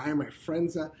transition. Why are my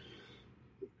friends not?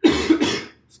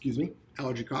 Excuse me,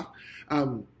 allergy cough.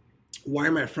 Why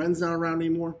are my friends not around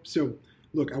anymore? So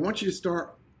look, I want you to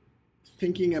start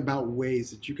thinking about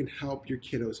ways that you can help your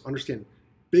kiddos understand.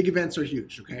 Big events are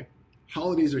huge, okay?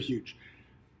 Holidays are huge.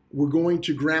 We're going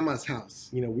to grandma's house.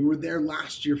 We were there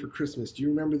last year for Christmas. Do you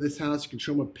remember this house? You can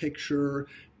show them a picture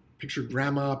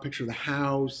grandma, picture the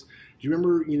house. Do you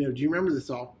remember this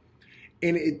all?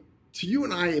 And to you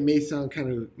and I, it may sound kind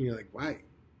of, like,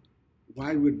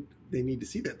 why would they need to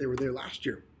see that? They were there last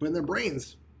year. But in their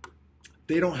brains,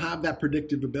 they don't have that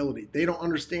predictive ability. They don't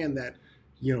understand that,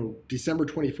 December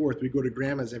 24th, we go to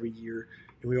grandma's every year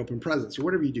and we open presents or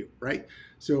whatever you do, right?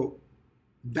 So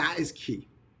that is key.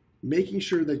 Making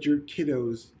sure that your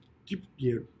kiddos,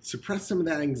 suppress some of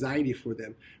that anxiety for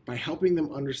them by helping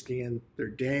them understand their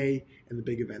day and the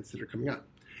big events that are coming up.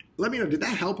 Let me know, did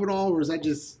that help at all, or is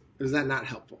that not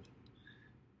helpful?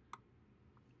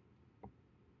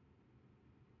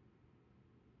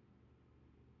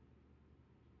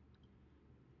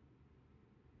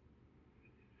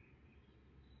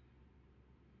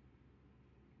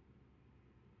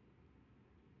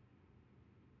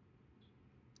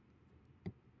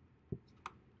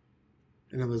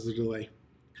 I know there's a delay.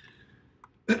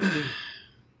 All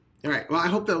right. Well, I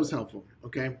hope that was helpful.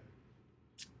 Okay.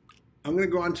 I'm going to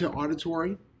go on to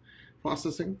auditory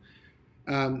processing.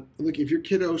 Look, if your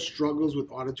kiddo struggles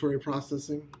with auditory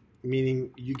processing,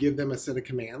 meaning you give them a set of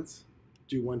commands,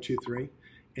 do 1, 2, 3,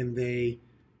 and they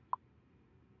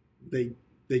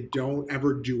don't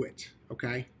ever do it.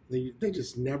 Okay. They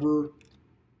just never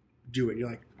do it. You're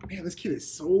like, man, this kid is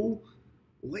so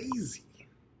lazy.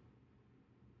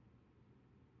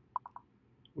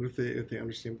 What if they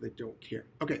understand but they don't care?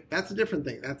 Okay, that's a different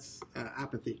thing. That's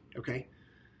apathy. Okay.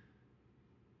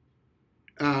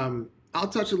 I'll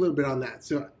touch a little bit on that.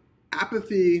 So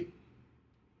apathy,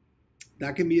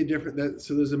 that can be a different.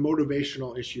 So there's a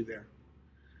motivational issue there.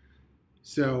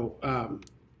 So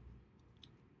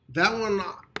that one,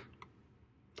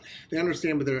 they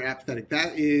understand but they're apathetic.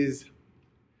 That's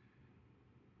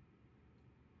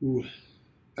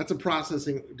a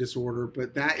processing disorder,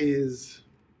 but that is.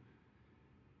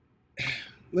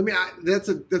 That's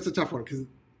a tough one, because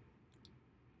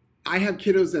I have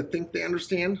kiddos that think they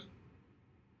understand,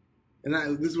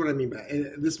 and this is what I mean by it.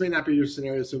 And this may not be your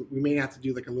scenario, so we may have to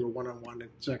do like a little one-on-one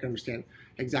so I can understand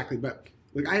exactly. But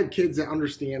like, I have kids that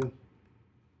understand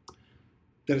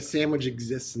that a sandwich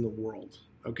exists in the world,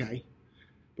 okay?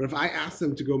 But if I ask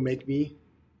them to go make me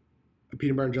a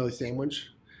peanut butter and jelly sandwich,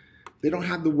 they don't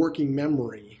have the working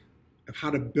memory of how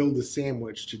to build a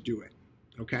sandwich to do it,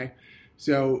 okay?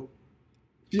 So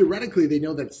theoretically, they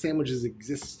know that sandwiches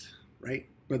exist, right?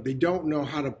 But they don't know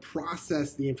how to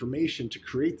process the information to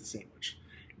create the sandwich.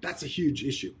 That's a huge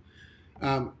issue.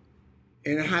 And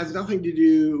it has nothing to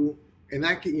do, and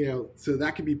that can, so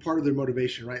that could be part of their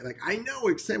motivation, right? Like, I know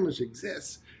a sandwich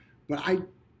exists, but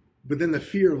then the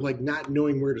fear of like not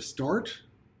knowing where to start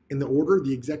in the order,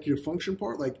 the executive function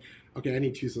part, like, okay, I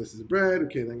need 2 slices of bread.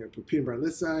 Okay, then I'm going to put peanut butter on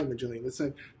this side and the jelly on this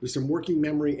side. There's some working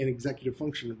memory and executive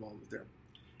function involved there.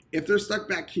 If they're stuck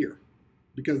back here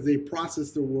because they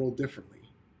process the world differently,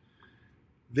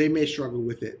 they may struggle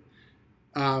with it.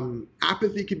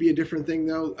 Apathy could be a different thing,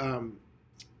 though.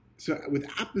 So with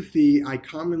apathy, I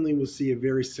commonly will see a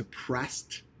very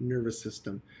suppressed nervous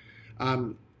system.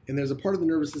 And there's a part of the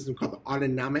nervous system called the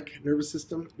autonomic nervous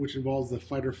system, which involves the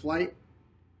fight or flight.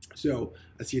 So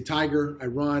I see a tiger, I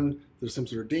run, there's some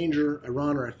sort of danger, I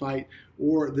run or I fight,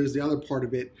 or there's the other part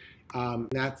of it.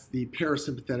 That's the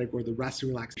parasympathetic or the rest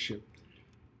and relaxation.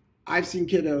 I've seen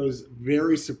kiddos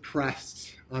very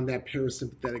suppressed on that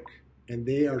parasympathetic, and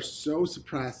they are so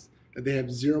suppressed that they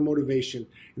have zero motivation,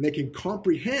 and they can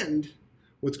comprehend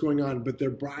what's going on, but their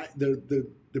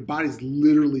body's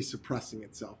literally suppressing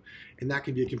itself, and that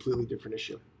can be a completely different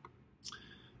issue.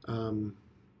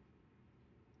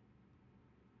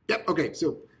 Yep. Okay.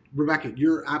 So Rebecca,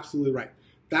 you're absolutely right.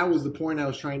 That was the point I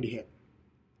was trying to hit.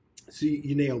 So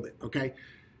you nailed it, okay?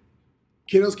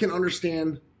 Kiddos can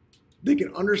understand they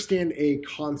can understand a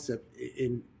concept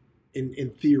in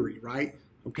theory, right?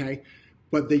 Okay,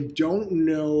 but they don't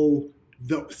know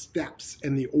the steps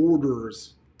and the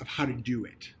orders of how to do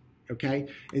it. Okay,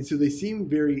 and so they seem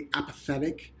very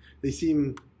apathetic. They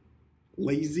seem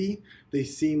lazy. They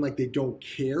seem like they don't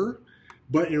care,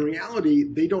 but in reality,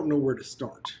 they don't know where to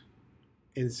start.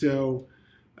 And so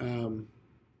um,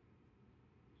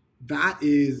 that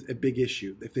is a big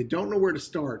issue. If they don't know where to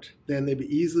start, then they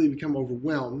easily become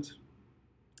overwhelmed,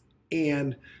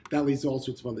 and that leads to all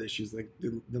sorts of other issues, like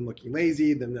them looking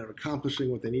lazy, them not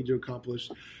accomplishing what they need to accomplish.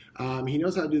 He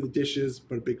knows how to do the dishes,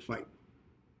 but a big fight.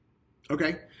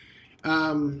 Okay.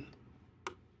 Um,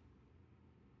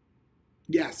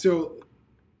 yeah. So,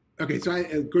 okay.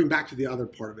 So going back to the other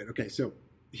part of it. Okay. So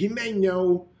he may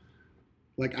know,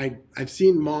 like I've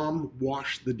seen mom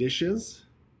wash the dishes,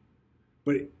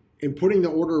 but in putting the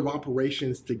order of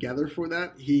operations together for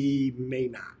that, he may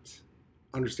not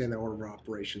understand the order of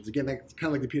operations. Again, that's kind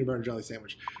of like the peanut butter and jelly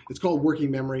sandwich. It's called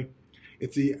working memory.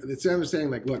 It's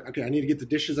understanding, like, look, okay, I need to get the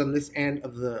dishes on this end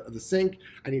of the sink.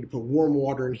 I need to put warm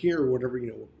water in here, or whatever,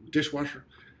 dishwasher.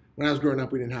 When I was growing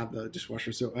up, we didn't have the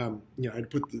dishwasher, so I'd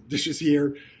put the dishes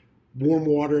here, warm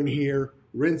water in here,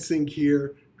 rinsing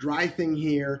here, dry thing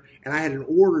here, and I had an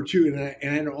order too, and I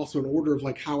had also an order of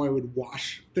like how I would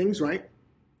wash things, right,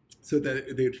 so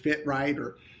that they would fit right,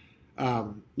 or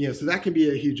so that can be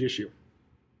a huge issue.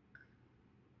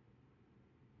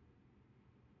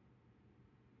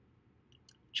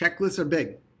 Checklists are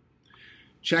big.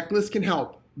 Checklists can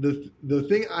help. The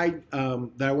thing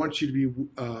that I want you to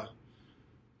be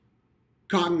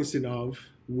cognizant of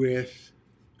with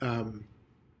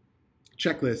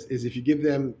checklists is if you give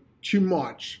them too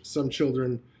much, some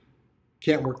children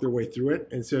can't work their way through it,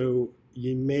 and so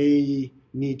you may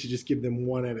need to just give them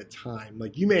one at a time.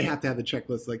 Like you may have to have the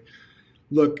checklist, like,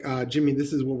 look, Jimmy,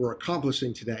 this is what we're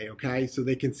accomplishing today, okay? So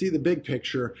they can see the big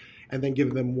picture, and then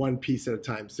give them one piece at a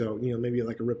time. So, maybe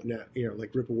like a rip net,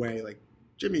 like rip away, like,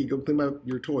 Jimmy, go clean up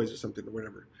your toys or something or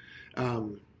whatever.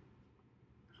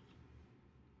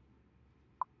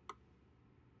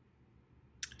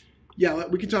 Yeah,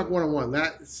 we can talk one-on-one.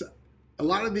 That's a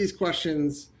lot of these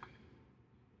questions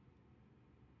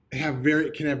can have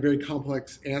very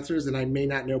complex answers, and I may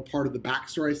not know part of the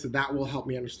backstory, so that will help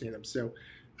me understand them. So,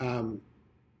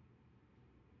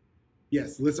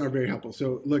 yes, lists are very helpful.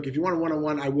 So, look, if you want a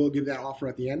one-on-one, I will give that offer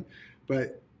at the end,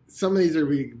 but some of these are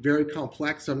very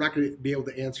complex, so I'm not going to be able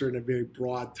to answer in a very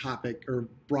broad topic or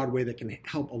broad way that can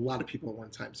help a lot of people at one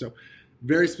time. So,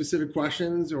 very specific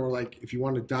questions, or like if you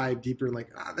want to dive deeper, like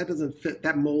that doesn't fit,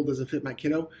 that mold doesn't fit my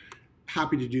kiddo,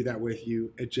 happy to do that with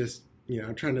you. It just,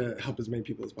 I'm trying to help as many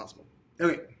people as possible.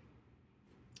 Okay.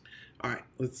 All right,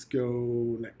 let's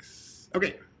go next.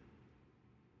 Okay.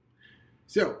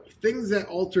 So, things that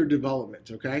alter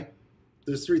development, okay?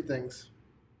 There's three things.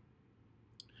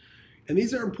 And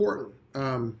these are important.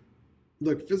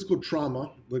 Look, physical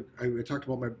trauma. Look, I talked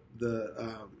about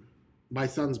my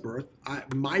son's birth.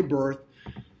 My birth,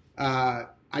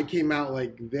 I came out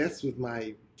like this with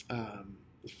my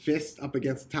fist up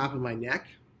against the top of my neck.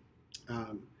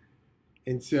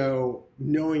 And so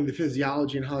knowing the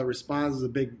physiology and how it responds, is a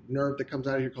big nerve that comes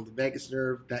out of here called the vagus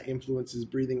nerve that influences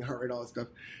breathing, heart rate, all that stuff.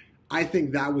 I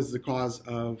think that was the cause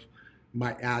of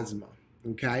my asthma,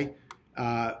 okay?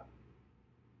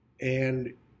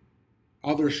 And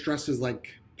other stresses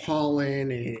like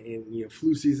pollen and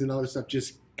flu season and other stuff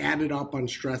just added up on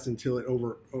stress until it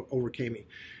overcame me.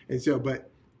 And so, but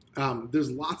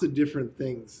there's lots of different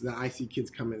things that I see kids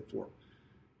come in for.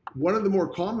 One of the more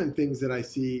common things that I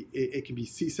see, it can be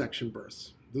C-section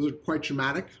births. Those are quite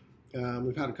traumatic.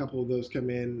 We've had a couple of those come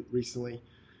in recently.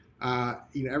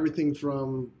 Everything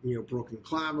from broken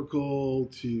clavicle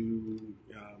to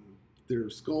their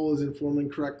skull isn't forming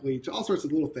correctly, to all sorts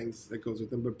of little things that goes with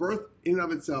them. But birth in and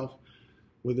of itself,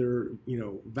 whether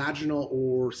vaginal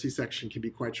or C-section, can be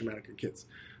quite traumatic in kids.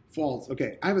 Falls.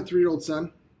 Okay, I have a 3-year-old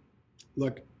son.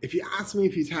 Look, if you ask me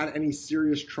if he's had any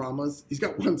serious traumas, he's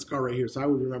got one scar right here, so I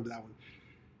would remember that one.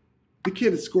 The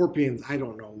kid is scorpions. I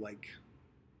don't know, like,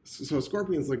 so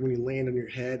scorpions, like when you land on your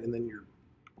head and then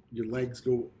your legs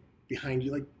go behind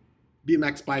you, like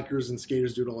BMX bikers and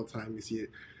skaters do it all the time. You see it.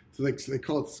 So they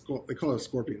call it a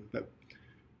scorpion. But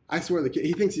I swear, the kid,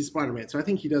 he thinks he's Spider-Man. So I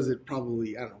think he does it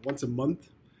probably, I don't know, once a month.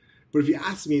 But if you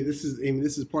ask me, this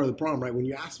is part of the problem, right? When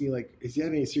you ask me, like, has he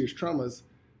had any serious traumas?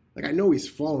 Like, I know he's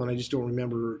fallen. I just don't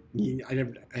remember. I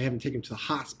haven't taken him to the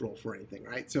hospital for anything,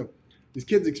 right? So these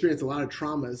kids experience a lot of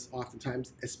traumas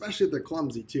oftentimes, especially if they're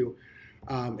clumsy too.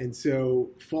 And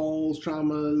so falls,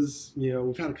 traumas,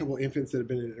 we've had a couple of infants that have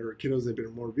been or kiddos that have been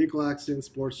in motor vehicle accidents,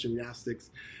 sports,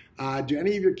 gymnastics. Do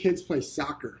any of your kids play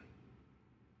soccer?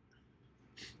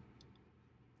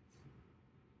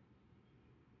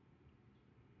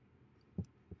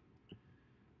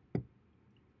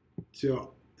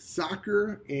 So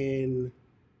soccer in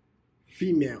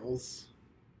females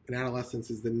in adolescence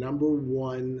is the number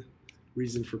one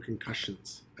reason for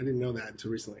concussions. I didn't know that until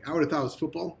recently. I would have thought it was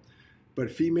football, but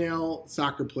female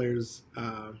soccer players,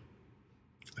 I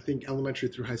think elementary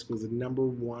through high school, is the number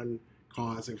one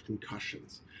cause of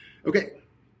concussions. Okay,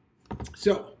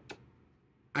 so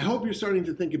I hope you're starting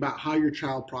to think about how your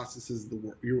child processes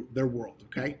their world,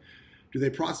 okay? Do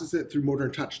they process it through motor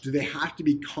and touch? Do they have to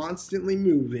be constantly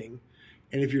moving?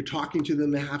 And if you're talking to them,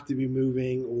 they have to be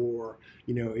moving, or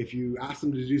if you ask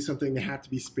them to do something, they have to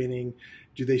be spinning.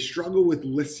 Do they struggle with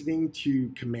listening to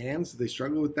commands? Do they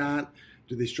struggle with that?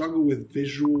 Do they struggle with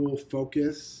visual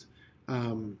focus?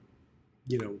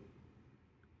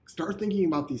 Start thinking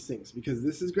about these things, because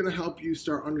this is going to help you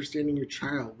start understanding your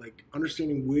child, like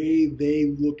understanding the way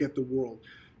they look at the world,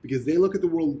 because they look at the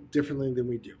world differently than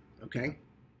we do, okay?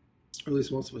 Or at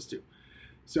least most of us do.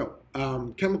 So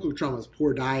chemical traumas,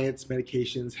 poor diets,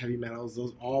 medications, heavy metals,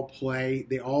 those all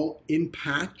they all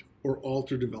impact or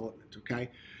alter development,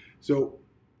 okay? So,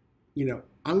 I'm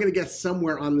going to guess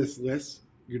somewhere on this list,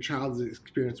 your child has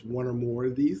experienced one or more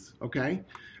of these, okay?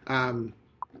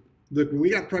 Look, when we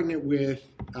got pregnant with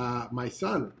my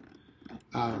son,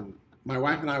 my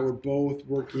wife and I were both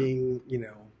working,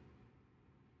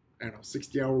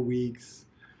 60-hour weeks.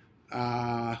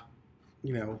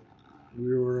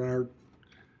 We were our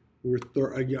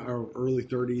early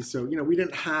 30s, so we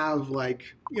didn't have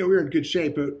we were in good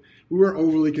shape, but we weren't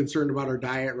overly concerned about our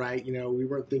diet, right? We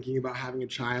weren't thinking about having a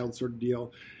child, sort of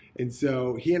deal, and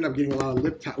so he ended up getting a lot of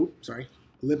lip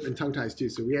and tongue ties too.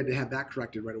 So we had to have that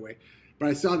corrected right away. But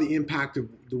I saw the impact of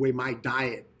the way my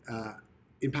diet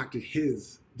impacted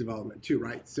his development too,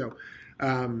 right? So,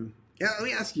 let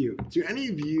me ask you: do any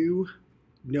of you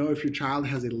know if your child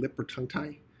has a lip or tongue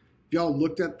tie? Have y'all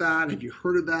looked at that? Have you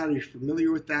heard of that? Are you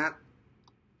familiar with that?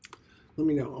 Let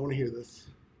me know. I want to hear this.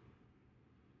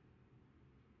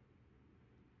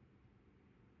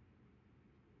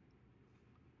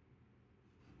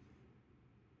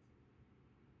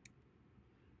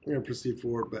 I'm going to proceed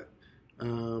forward, but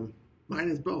mine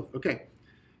is both. Okay.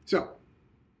 So,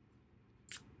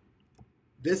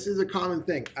 this is a common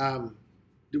thing.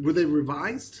 Were they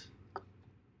revised?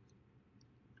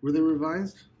 Were they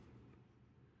revised?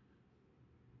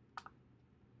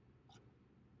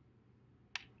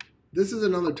 This is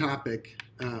another topic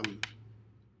that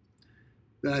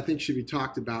I think should be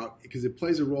talked about, because it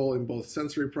plays a role in both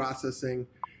sensory processing.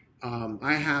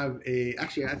 I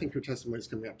think her testimony is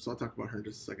coming up, so I'll talk about her in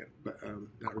just a second, but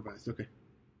not revised. Okay.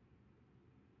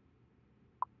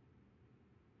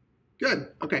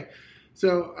 Good. Okay.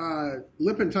 So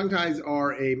lip and tongue ties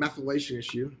are a methylation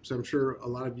issue. So I'm sure a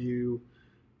lot of you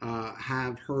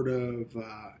have heard of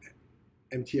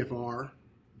MTFR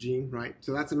gene, right?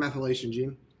 So that's a methylation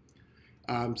gene.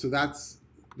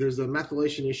 There's a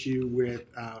methylation issue with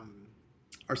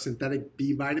our synthetic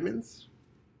B vitamins.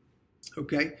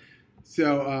 Okay.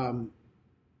 So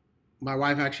my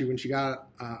wife, actually, when she got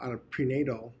out of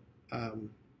prenatal,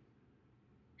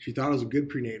 she thought it was a good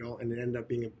prenatal, and it ended up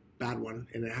being a bad one,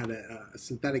 and it had a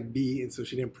synthetic B, and so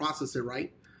she didn't process it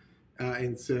right,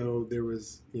 and so there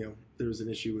was an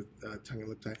issue with tongue and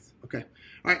lip ties. Okay,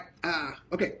 all right.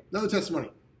 Okay, another testimony.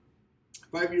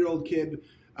 5-year-old kid,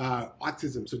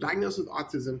 autism. So diagnosed with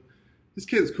autism. This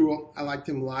kid is cool. I liked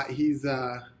him a lot. He's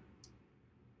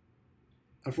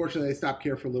unfortunately, I stopped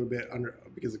care for a little bit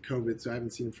because of COVID, so I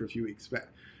haven't seen him for a few weeks. But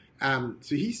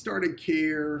so he started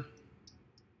care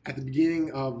at the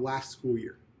beginning of last school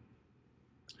year.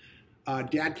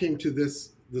 Dad came to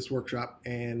this workshop,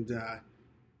 and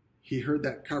he heard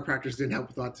that chiropractors didn't help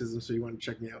with autism, so he wanted to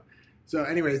check me out. So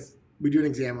anyways, we do an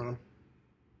exam on him.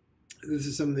 This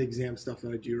is some of the exam stuff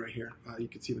that I do right here. You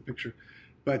can see the picture.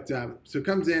 But so it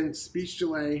comes in, speech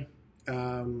delay.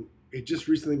 It just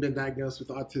recently been diagnosed with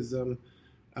autism.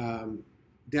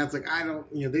 Dad's like,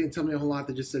 they didn't tell me a whole lot.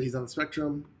 They just said he's on the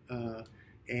spectrum,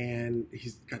 and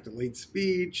he's got delayed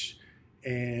speech,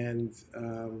 and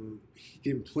he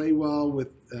didn't play well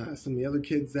with some of the other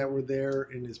kids that were there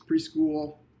in his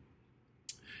preschool,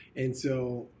 and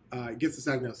so he gets this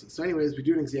diagnosis. So anyways, we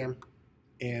do an exam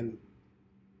and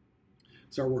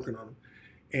start working on him.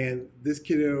 And this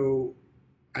kiddo,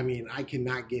 I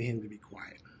cannot get him to be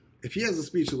quiet. If he has a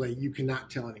speech delay, you cannot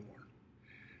tell anymore.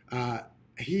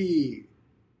 He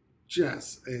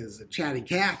just is a chatty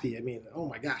Cathy. Oh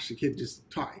my gosh, the kid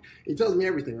just talk. He tells me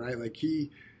everything, right? Like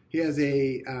he has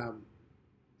he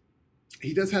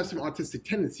does have some autistic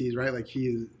tendencies, right? Like he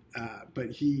is,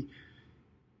 but he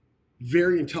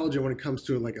very intelligent when it comes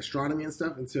to like astronomy and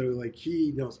stuff. And so like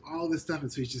he knows all this stuff,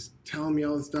 and so he's just telling me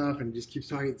all this stuff and just keeps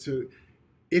talking. So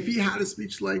if he had a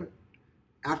speech delay,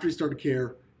 After he started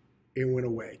care, it went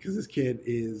away because this kid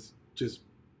is just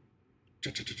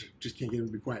can't get him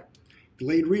to be quiet.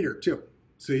 Delayed reader too,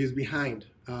 so he was behind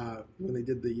when they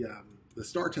did the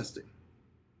STAR testing.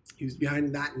 He was behind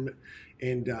in that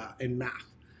and math.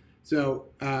 So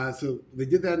they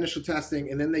did that initial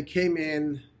testing, and then they came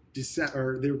in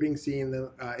December. Or they were being seen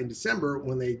in December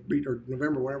or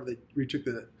November, whenever they retook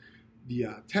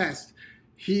the test.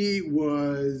 He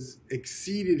was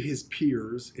exceeded his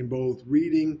peers in both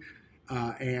reading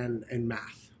and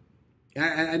math.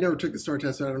 I never took the STAR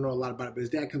test, so I don't know a lot about it. But his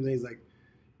dad comes in, he's like,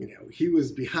 he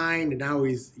was behind, and now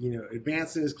he's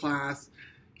advanced in his class.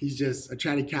 He's just a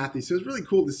chatty Cathy. So it's really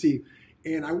cool to see.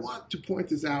 And I want to point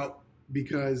this out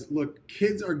because, look,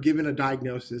 kids are given a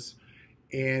diagnosis,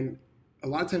 and a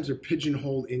lot of times they're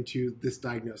pigeonholed into this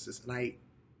diagnosis. And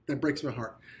that breaks my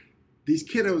heart. These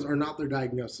kiddos are not their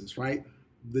diagnosis, right?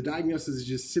 The diagnosis is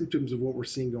just symptoms of what we're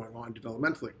seeing going on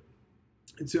developmentally.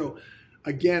 And so,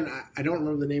 again, I don't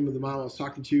remember the name of the mom I was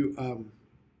talking to,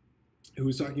 who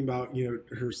was talking about,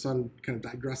 her son kind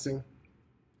of digressing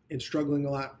and struggling a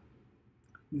lot.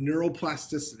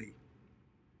 Neuroplasticity,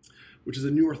 which is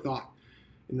a newer thought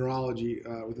in neurology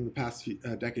within the past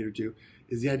decade or two,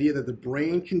 is the idea that the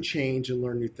brain can change and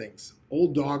learn new things.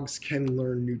 Old dogs can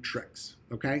learn new tricks,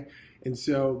 okay? And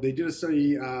so they did a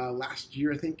study last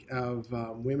year, I think, of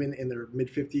women in their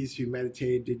mid-50s who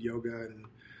meditated, did yoga, and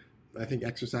I think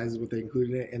exercise is what they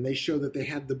included in it. And they showed that they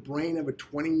had the brain of a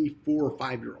 24 or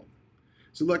 5-year-old.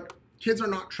 So look, kids are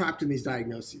not trapped in these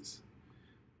diagnoses.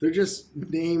 They're just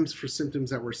names for symptoms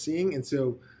that we're seeing. And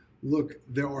so, look,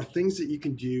 there are things that you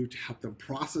can do to help them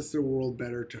process their world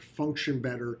better, to function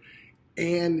better,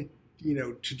 and,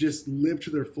 to just live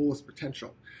to their fullest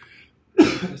potential.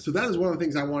 So that is one of the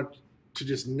things I want to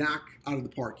just knock out of the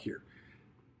park here.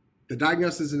 The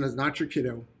diagnosis is not your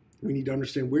kiddo. We need to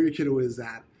understand where your kiddo is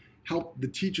at, help the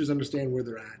teachers understand where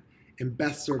they're at, and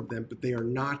best serve them, but they are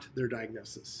not their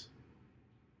diagnosis.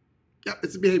 Yep,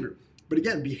 it's a behavior. But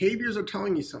again, behaviors are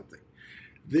telling you something.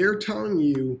 They're telling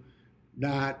you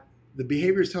that the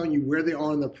behavior is telling you where they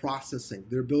are in the processing,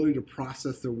 their ability to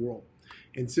process their world.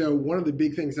 And so one of the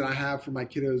big things that I have for my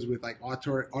kiddos with like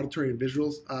auditory and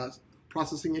visual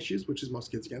processing issues, which is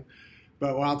most kids again,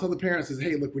 but what I'll tell the parents is,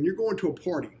 hey, look, when you're going to a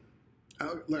party,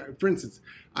 for instance,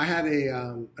 I had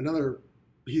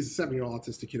he's a 7-year-old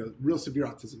autistic kiddo, real severe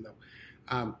autism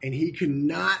though, and he could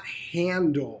not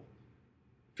handle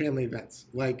family events.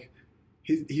 Like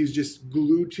he was just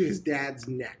glued to his dad's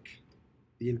neck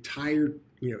the entire,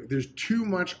 there's too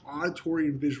much auditory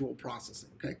and visual processing,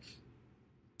 okay?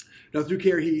 Now through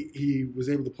care, he was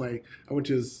able to play. I went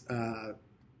to his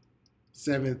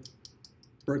 7th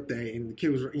birthday, and the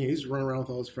kid was, he's running around with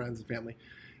all his friends and family.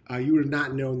 You would have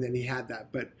not known that he had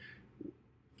that. But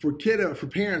for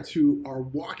parents who are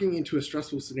walking into a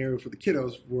stressful scenario for the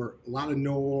kiddos, where a lot of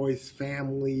noise,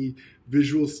 family,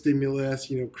 visual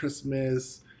stimulus,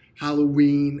 Christmas,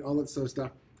 Halloween, all that sort of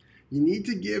stuff, you need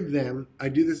to give them. I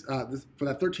do this for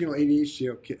that 13-year-old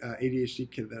ADHD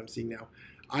kid that I'm seeing now.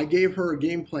 I gave her a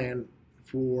game plan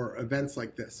for events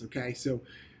like this. Okay, so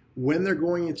when they're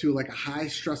going into like a high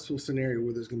stressful scenario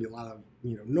where there's going to be a lot of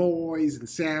noise and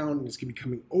sound, and it's going to be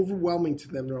becoming overwhelming to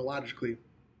them neurologically,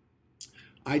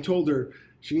 I told her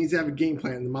she needs to have a game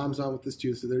plan. The mom's on with this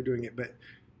too, so they're doing it. But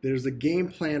there's a game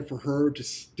plan for her to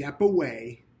step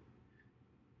away.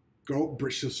 So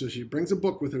she brings a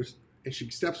book with her, and she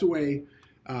steps away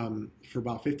for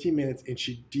about 15 minutes, and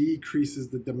she decreases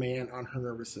the demand on her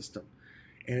nervous system.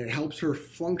 And it helps her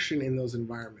function in those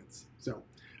environments. So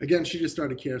again, she just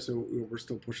started care, so we're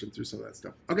still pushing through some of that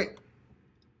stuff. Okay.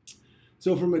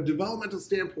 So from a developmental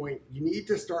standpoint, you need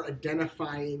to start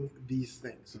identifying these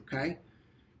things, okay?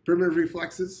 Primitive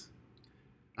reflexes,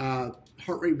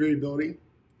 heart rate variability.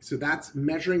 So that's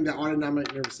measuring the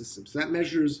autonomic nervous system. So that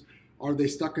measures, are they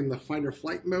stuck in the fight or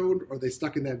flight mode, or are they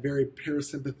stuck in that very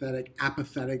parasympathetic,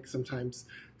 apathetic, sometimes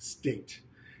state?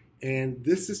 And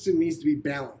this system needs to be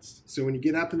balanced. So when you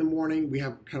get up in the morning, we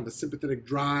have kind of a sympathetic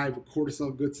drive,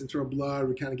 cortisol gets into our blood,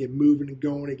 we kind of get moving and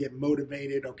going and get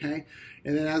motivated, okay?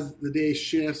 And then as the day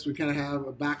shifts, we kind of have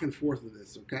a back and forth of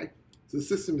this, okay? So the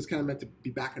system is kind of meant to be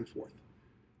back and forth,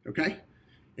 okay?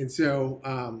 And so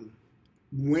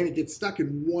when it gets stuck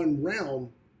in one realm,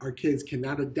 our kids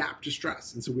cannot adapt to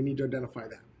stress. And so we need to identify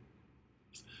that.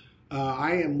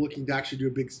 I am looking to actually do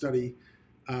a big study,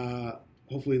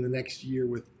 hopefully in the next year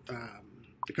with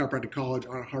the chiropractic college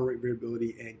on heart rate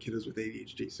variability and kiddos with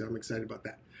ADHD. So I'm excited about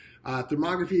that.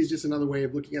 Thermography is just another way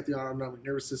of looking at the autonomic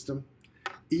nervous system.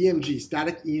 EMG,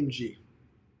 static EMG.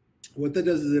 What that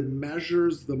does is it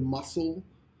measures the muscle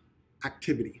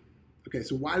activity. Okay,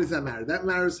 so why does that matter? That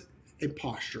matters in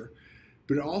posture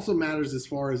but it also matters as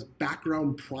far as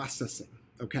background processing.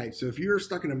 Okay, so if you're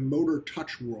stuck in a motor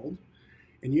touch world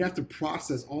and you have to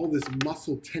process all this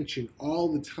muscle tension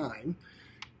all the time,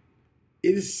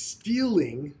 it is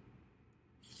stealing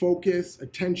focus,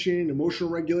 attention, emotional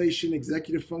regulation,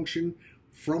 executive function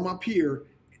from up here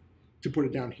to put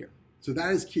it down here. So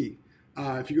that is key.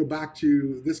 If you go back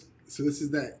to this, so this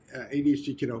is that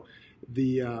ADHD kiddo,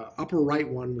 the upper right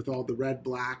one with all the red,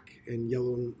 black, and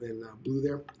yellow and blue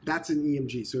there, that's an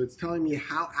EMG. So it's telling me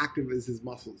how active is his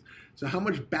muscles. So how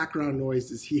much background noise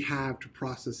does he have to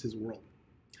process his world?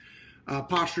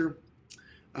 Posture,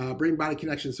 brain-body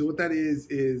connection. So what that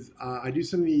is I do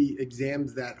some of the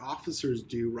exams that officers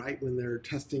do, right, when they're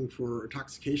testing for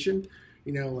intoxication,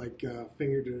 you know, like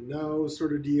finger to the nose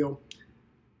sort of deal.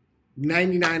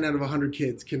 99 out of 100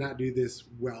 kids cannot do this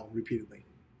well repeatedly.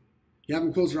 You have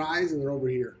them close their eyes and they're over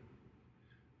here.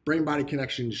 Brain-body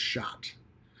connection is shot.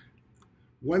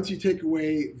 Once you take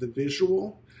away the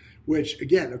visual, which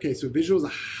again, okay, so visual is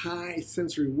a high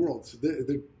sensory world. So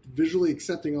they're visually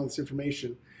accepting all this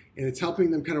information and it's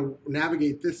helping them kind of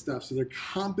navigate this stuff. So they're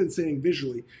compensating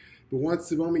visually. But once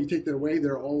the moment you take that away,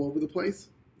 they're all over the place.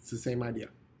 It's the same idea,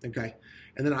 okay?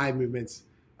 And then eye movements.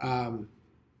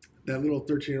 That little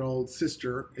 13-year-old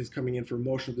sister is coming in for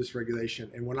emotional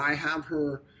dysregulation. And when I have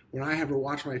her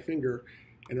watch my finger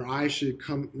and her eyes should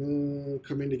come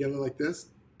in together like this,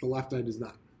 the left eye does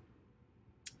not.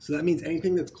 So that means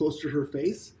anything that's close to her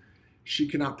face, she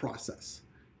cannot process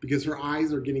because her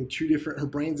eyes are getting her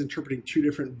brain's interpreting two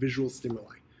different visual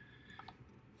stimuli.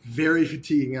 Very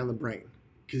fatiguing on the brain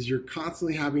because you're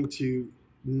constantly having to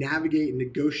navigate and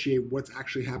negotiate what's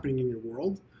actually happening in your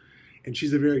world. And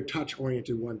she's a very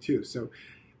touch-oriented one too. So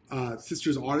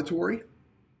sister's auditory,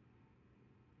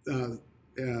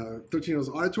 13-year-old's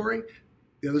auditory,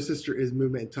 the other sister is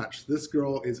movement and touch. This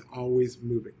girl is always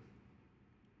moving.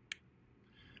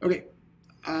 Okay,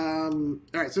 all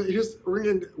right, so we're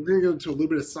gonna go into a little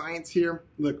bit of science here.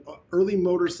 Look, early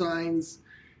motor signs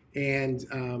and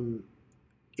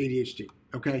ADHD,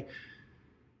 okay?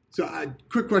 So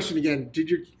quick question again,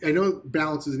 I know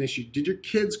balance is an issue. Did your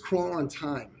kids crawl on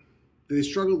time? Did they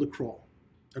struggle to crawl?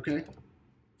 Okay.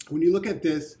 When you look at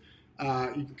this,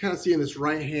 you can kind of see in this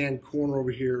right-hand corner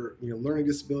over here, you know, learning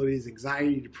disabilities,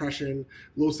 anxiety, depression,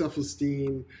 low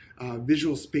self-esteem,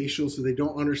 visual spatial, so they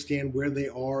don't understand where they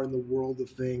are in the world of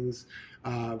things,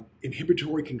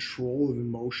 inhibitory control of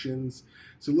emotions.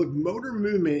 So look, motor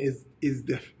movement is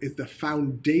the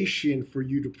foundation for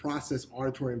you to process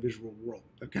auditory and visual world.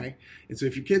 Okay. And so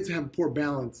if your kids have poor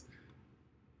balance,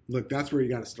 look, that's where you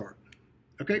got to start.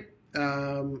 Okay.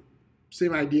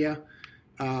 Same idea.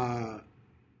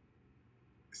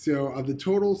 So of the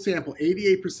total sample,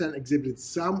 88% exhibited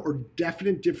some or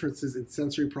definite differences in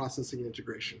sensory processing and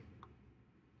integration.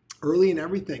 Early in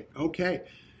everything. Okay.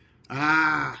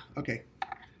 Okay.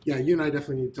 Yeah, you and I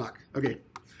definitely need to talk. Okay.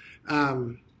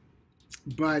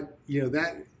 But, you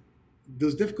know,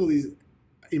 those difficulties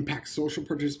impact social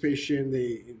participation.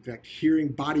 They impact hearing,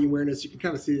 body awareness. You can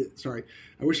kind of see it. Sorry,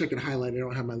 I wish I could highlight it. I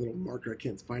don't have my little marker. I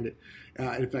can't find it.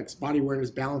 It affects body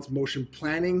awareness, balance, motion,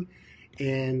 planning,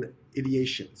 and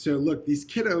ideation. So look, these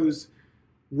kiddos,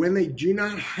 when they do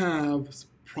not have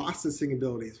processing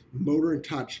abilities, motor and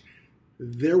touch,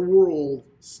 their world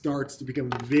starts to become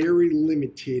very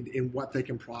limited in what they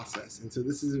can process. And so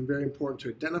this is very important to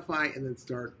identify and then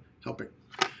start helping.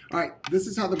 All right, this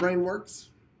is how the brain works.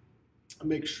 I'll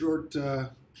make short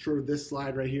of this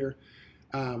slide right here.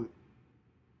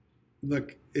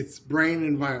 Look, it's brain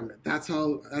environment. That's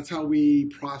how we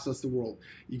process the world.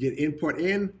 You get input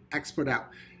in, output out.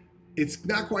 It's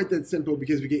not quite that simple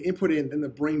because we get input in, then the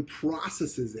brain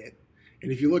processes it.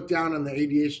 And if you look down on the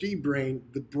ADHD brain,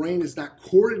 the brain is not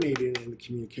coordinated in the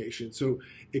communication. So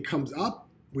it comes up,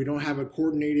 we don't have a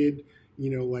coordinated,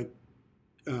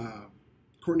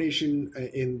 coordination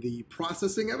in the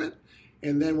processing of it.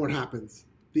 And then what happens?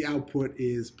 The output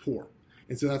is poor.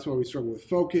 And so that's why we struggle with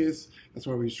focus. That's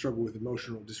why we struggle with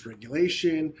emotional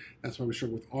dysregulation. That's why we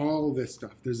struggle with all of this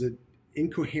stuff. There's an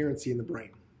incoherency in the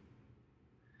brain.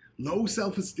 Low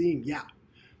self-esteem, yeah.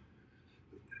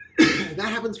 That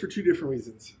happens for two different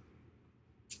reasons.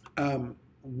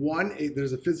 One,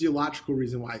 there's a physiological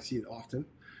reason why I see it often.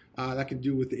 That can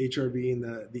do with the HRV and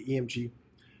the EMG.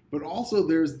 But also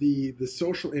there's the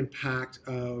social impact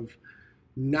of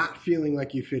not feeling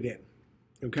like you fit in.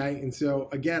 Okay, and so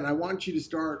again, I want you to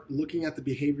start looking at the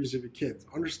behaviors of your kids,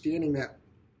 understanding that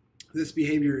this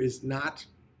behavior is not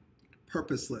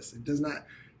purposeless. It does not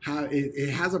have,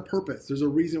 it has a purpose. There's a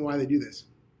reason why they do this.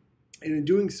 And in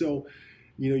doing so,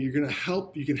 you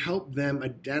can help them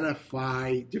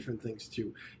identify different things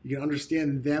too. You can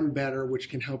understand them better, which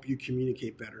can help you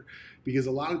communicate better. Because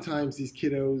a lot of times these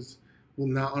kiddos will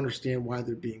not understand why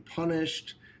they're being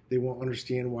punished. They won't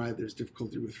understand why there's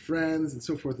difficulty with friends and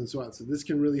so forth and so on. So this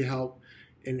can really help,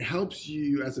 and helps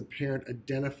you as a parent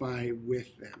identify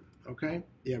with them. Okay?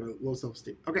 You have a low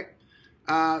self-esteem. Okay.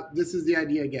 This is the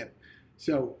idea again.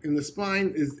 So in the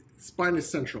spine is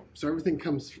central. So everything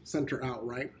comes center out,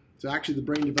 right? So actually the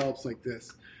brain develops like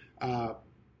this.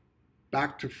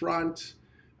 Back to front,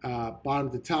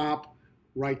 bottom to top,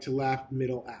 right to left,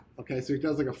 middle up. Okay, so it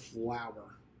does like a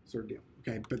flower sort of deal.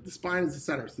 Okay, but the spine is the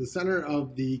center. So the center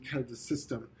of the kind of the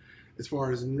system as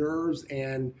far as nerves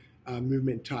and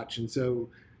movement touch. And so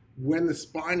when the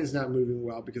spine is not moving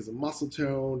well because of muscle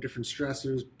tone, different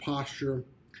stressors, posture,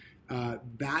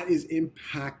 that is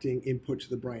impacting input to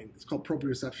the brain. It's called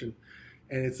proprioception,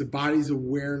 and it's the body's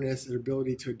awareness and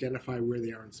ability to identify where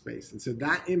they are in space. And so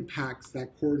that impacts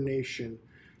that coordination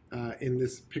in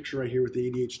this picture right here with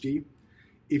the ADHD.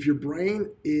 If your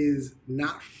brain is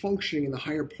not functioning in the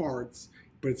higher parts,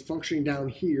 but it's functioning down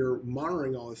here,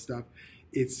 monitoring all this stuff,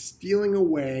 it's stealing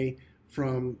away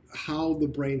from how the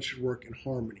brain should work in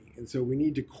harmony. And so we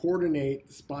need to coordinate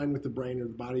the spine with the brain, or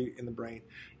the body and the brain,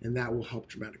 and that will help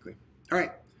dramatically. All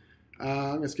right,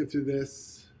 I'm going to skip through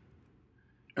this.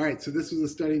 All right, so this was a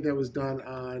study that was done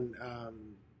on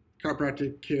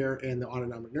chiropractic care and the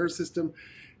autonomic nervous system.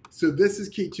 So this is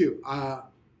key too.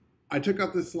 I took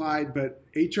out this slide, but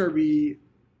HRV,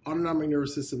 autonomic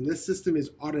nervous system, this system is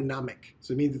autonomic.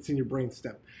 So it means it's in your brain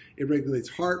stem. It regulates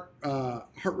heart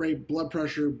rate, blood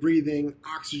pressure, breathing,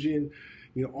 oxygen,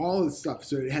 all this stuff.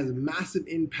 So it has a massive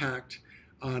impact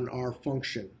on our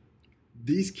function.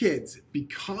 These kids,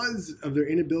 because of their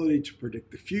inability to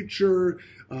predict the future,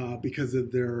 because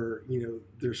of their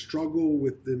struggle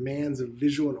with demands of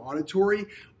visual and auditory,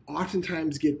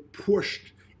 oftentimes get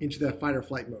pushed into that fight or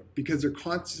flight mode because they're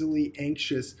constantly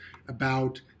anxious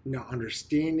about not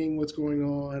understanding what's going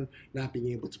on, not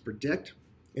being able to predict.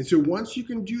 And so once you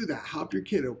can do that, help your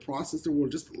kiddo process the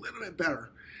world just a little bit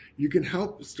better, you can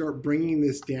help start bringing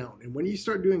this down. And when you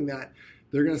start doing that,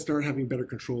 they're going to start having better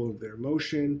control of their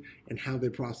emotion and how they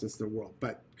process their world.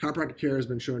 But chiropractic care has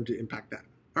been shown to impact that.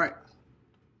 All right.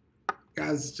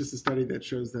 Guys, it's just a study that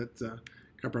shows that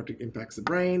chiropractic impacts the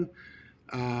brain.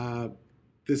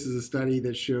 This is a study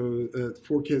that shows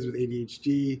 4 kids with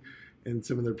ADHD and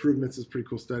some of the improvements. Is a pretty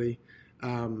cool study.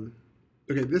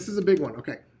 Okay, this is a big one.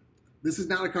 Okay, this is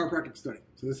not a chiropractic study,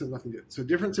 so this has nothing to do with it. So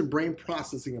difference in brain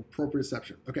processing and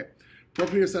proprioception. Okay,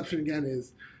 proprioception again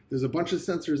is there's a bunch of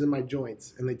sensors in my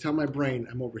joints, and they tell my brain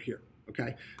I'm over here.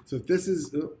 Okay, so if this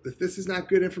is not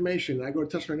good information, and I go to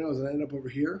touch my nose and I end up over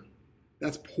here,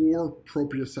 that's poor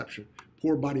proprioception,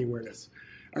 poor body awareness.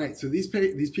 All right, so these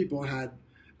people had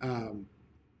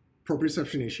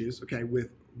proprioception issues, okay,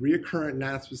 with reoccurrent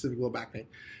non-specific low back pain,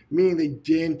 meaning they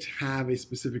didn't have a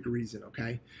specific reason,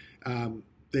 okay?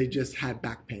 They just had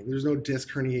back pain. There's no disc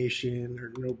herniation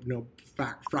or no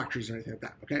fractures or anything like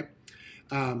that, okay?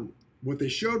 What they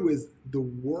showed was the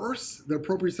worse their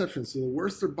proprioception, so the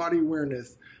worse their body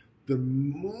awareness, the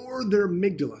more their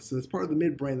amygdala, so that's part of the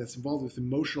midbrain that's involved with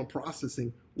emotional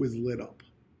processing, was lit up.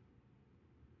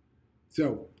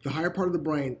 So the higher part of the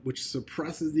brain, which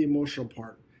suppresses the emotional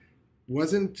part,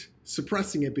 wasn't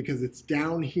suppressing it because it's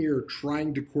down here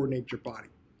trying to coordinate your body.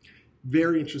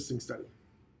 Very interesting study.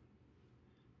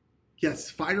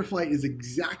 Yes, fight or flight is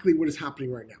exactly what is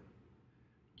happening right now.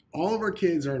 All of our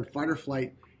kids are in fight or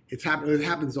flight. It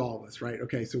happens to all of us, right?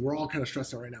 Okay, so we're all kind of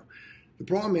stressed out right now. The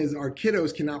problem is our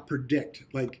kiddos cannot predict.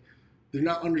 Like, they're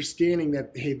not understanding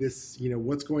that, hey, this,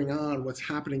 what's going on, what's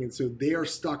happening. And so they are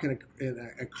stuck in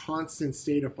a constant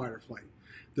state of fight or flight.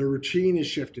 Their routine is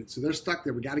shifted. So they're stuck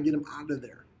there. We got to get them out of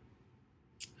there.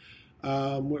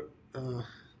 Part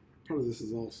of this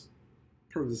is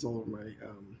all over my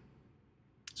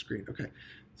screen. Okay.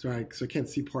 Sorry, so I can't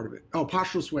see part of it. Oh,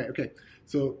 postural sway. Okay.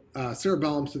 So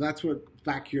cerebellum, so that's what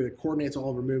back here that coordinates all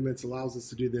of our movements, allows us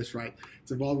to do this, right?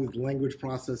 It's involved with language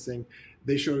processing.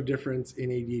 They showed a difference in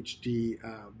ADHD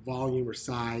volume or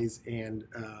size and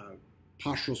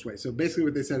postural sway. So basically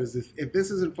what they said is if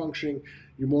this isn't functioning,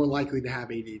 you're more likely to have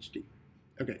ADHD.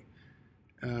 Okay.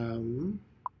 Oh,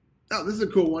 this is a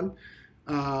cool one.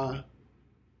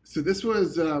 So this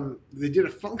was, they did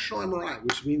a functional MRI,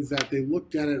 which means that they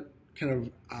looked at it kind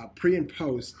of pre and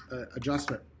post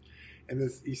adjustment. And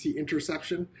this, you see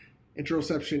interoception.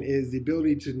 Interoception is the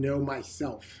ability to know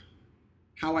myself,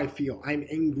 how I feel. I'm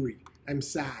angry. I'm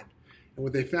sad. And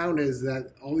what they found is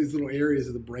that all these little areas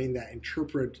of the brain that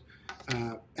interpret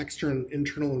external,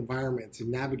 internal environments and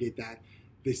navigate that,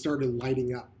 they started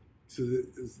lighting up. So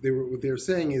what they were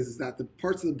saying is that the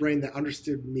parts of the brain that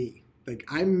understood me, like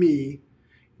I'm me,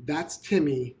 that's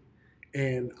Timmy,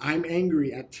 and I'm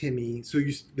angry at Timmy. So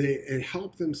it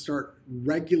helped them start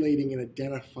regulating and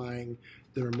identifying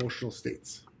their emotional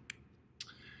states.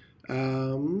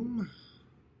 Yeah,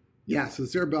 so the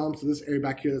cerebellum, so this area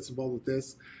back here that's involved with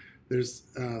this, there's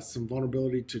some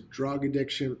vulnerability to drug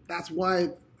addiction. That's why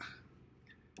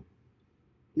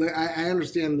I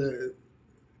understand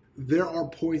there are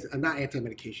points. I'm not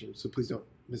anti-medication, so please don't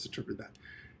misinterpret that.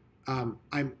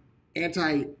 I'm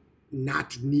anti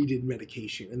not needed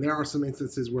medication, and there are some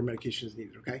instances where medication is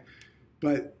needed. Okay,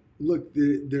 but look,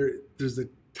 there's a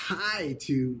tie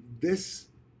to this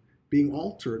being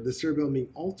altered, the cerebellum being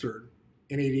altered,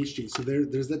 and ADHD. So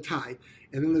there's the tie,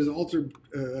 and then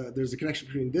there's a connection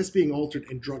between this being altered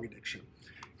and drug addiction.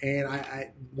 And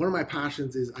one of my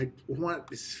passions is I want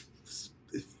as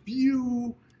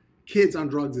few kids on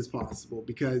drugs as possible,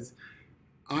 because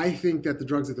I think that the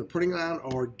drugs that they're putting on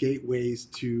are gateways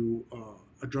to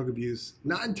a drug abuse,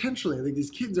 not intentionally. I think these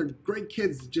kids are great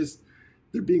kids, just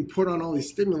they're being put on all these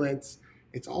stimulants,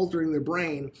 it's altering their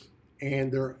brain,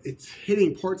 and it's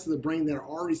hitting parts of the brain that are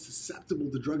already susceptible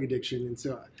to drug addiction. And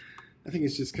so I think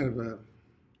it's just kind of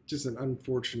just an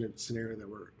unfortunate scenario that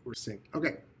we're seeing.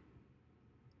 Okay.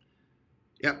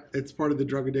 Yep, it's part of the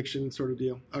drug addiction sort of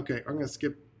deal. Okay, I'm going to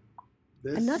skip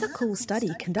this. Another cool study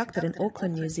conducted in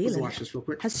Auckland, New Zealand,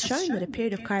 has shown that a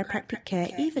period of chiropractic care,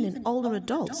 even in older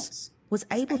adults, was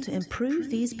able to improve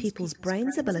these people's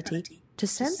brain's ability to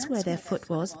sense where their foot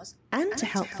was and to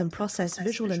help them process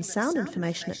visual and sound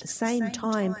information at the same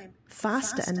time,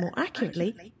 faster and more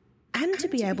accurately, and to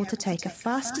be able to take a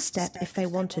faster step if they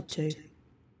wanted to.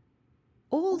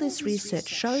 All this research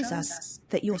shows us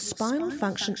that your spinal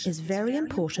function is very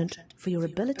important for your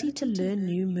ability to learn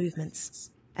new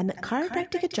movements, and that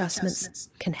chiropractic adjustments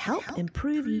can help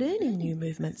improve learning new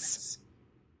movements.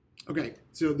 Okay,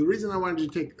 so the reason I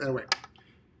wanted to take that away,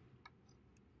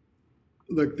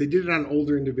 look, they did it on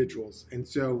older individuals. And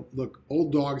so, look,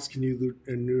 old dogs can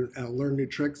learn new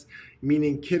tricks,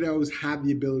 meaning kiddos have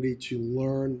the ability to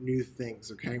learn new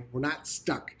things, okay? We're not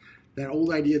stuck. That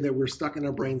old idea that we're stuck in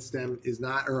our brainstem is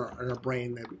not, or in our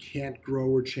brain, that we can't grow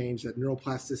or change, that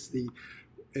neuroplasticity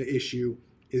issue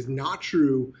is not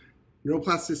true.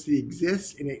 Neuroplasticity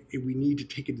exists, and we need to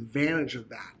take advantage of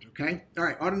that, okay? All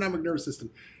right, autonomic nervous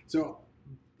system. So,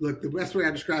 look, the best way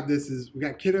I describe this is we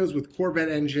got kiddos with Corvette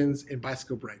engines and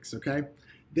bicycle brakes, okay?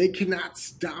 They cannot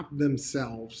stop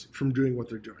themselves from doing what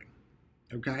they're doing,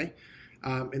 okay?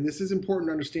 And this is important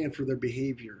to understand for their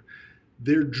behavior.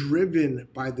 They're driven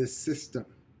by this system.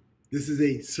 This is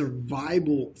a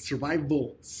survival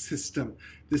system.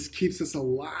 This keeps us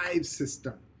alive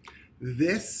system.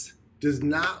 This does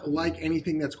not like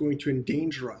anything that's going to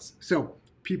endanger us. So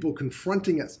people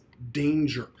confronting us,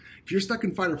 danger. If you're stuck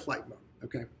in fight or flight mode,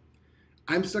 okay,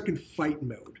 I'm stuck in fight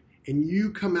mode, and you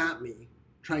come at me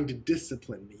trying to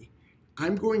discipline me,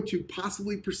 I'm going to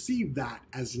possibly perceive that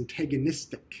as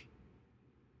antagonistic.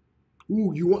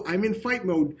 Ooh, I'm in fight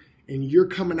mode, and you're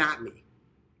coming at me.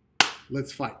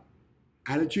 Let's fight.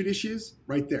 Attitude issues,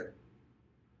 right there.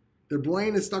 Their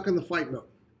brain is stuck in the fight mode.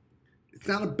 It's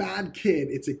not a bad kid.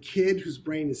 It's a kid whose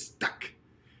brain is stuck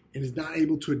and is not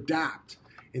able to adapt.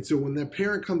 And so when the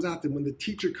parent comes at them, when the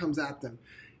teacher comes at them,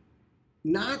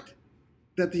 not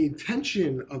that the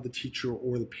intention of the teacher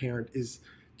or the parent is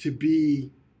to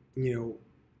be, to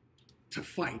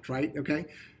fight, right? Okay?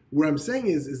 What I'm saying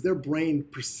is their brain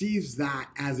perceives that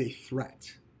as a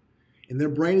threat. And their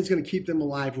brain is going to keep them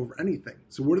alive over anything.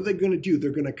 So what are they going to do?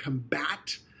 They're going to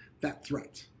combat that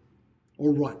threat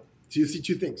or run. So you'll see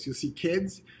two things. You'll see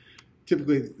kids,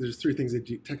 typically there's three things they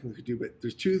technically do, but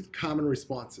there's two common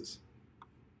responses.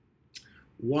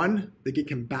 One, they get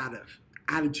combative,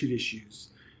 attitude issues.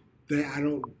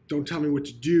 Don't tell me what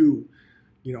to do,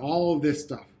 all of this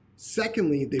stuff.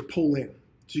 Secondly, they pull in.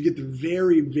 So you get the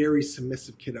very, very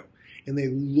submissive kiddo, and they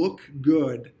look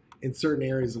good in certain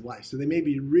areas of life. So they may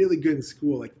be really good in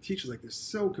school, like the teacher's like, they're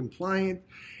so compliant,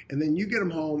 and then you get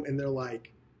them home and they're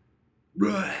like,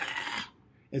 "Bruh."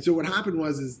 And so what happened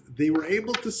was they were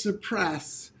able to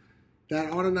suppress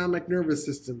that autonomic nervous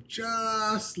system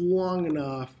just long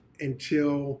enough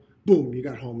until, boom, you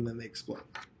got home and then they explode.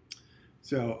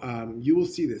 So you will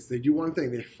see this. They do one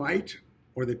thing. They fight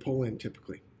or they pull in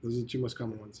typically. Those are the two most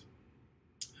common ones.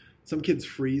 Some kids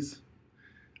freeze.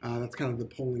 That's kind of the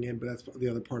pulling in, but that's the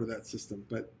other part of that system.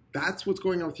 But that's what's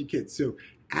going on with your kids. So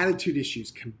attitude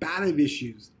issues, combative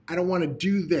issues. I don't want to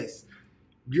do this.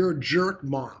 You're a jerk,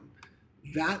 mom.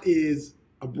 That is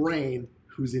a brain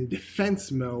who's in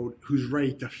defense mode, who's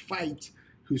ready to fight,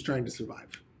 who's trying to survive.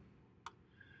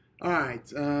 All right.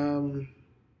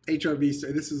 HRV. So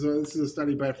this is a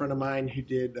study by a friend of mine who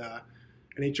did an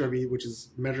HRV, which is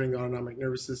measuring the autonomic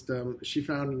nervous system. She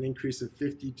found an increase of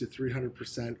 50 to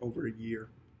 300% over a year,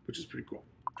 which is pretty cool.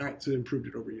 All right, so it improved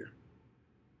it over a year.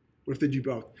 What if they do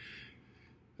both?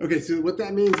 Okay, so what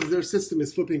that means is their system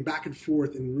is flipping back and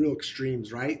forth in real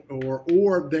extremes, right?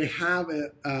 Or they have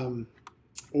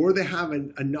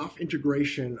enough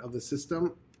integration of the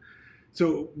system.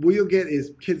 So what you'll get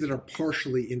is kids that are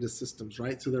partially into systems,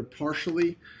 right? So they're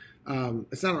partially,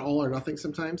 it's not an all or nothing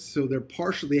sometimes. So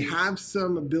they have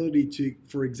some ability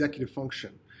for executive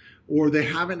function, or they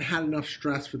haven't had enough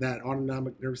stress for that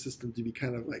autonomic nervous system to be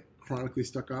kind of like chronically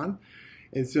stuck on.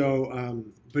 And so,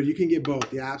 but you can get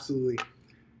both. Yeah, absolutely.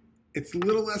 It's a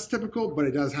little less typical, but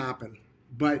it does happen.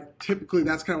 But typically,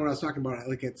 that's kind of what I was talking about.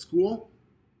 Like at school,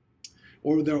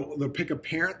 or they'll pick a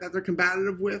parent that they're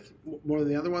combative with more than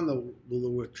the other one.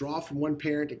 They'll withdraw from one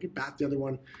parent and combat the other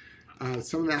one.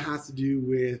 Some of that has to do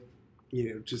with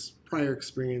just prior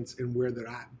experience and where they're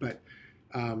at. But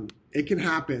it can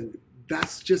happen.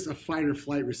 That's just a fight or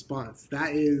flight response.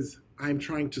 That is, I'm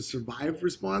trying to survive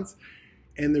response,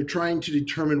 and they're trying to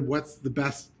determine what's the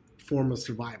best form of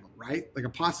survival, right? Like a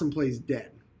possum plays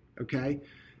dead, okay?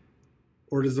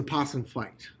 Or does a possum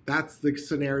fight? That's the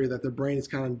scenario that the brain is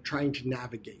kind of trying to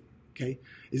navigate, okay?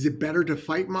 Is it better to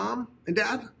fight mom and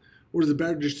dad, or is it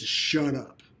better just to shut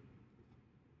up?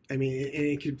 I mean,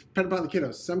 it can depend upon the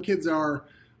kiddos. Some kids are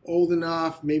old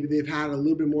enough, maybe they've had a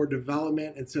little bit more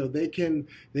development, and so they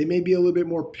may be a little bit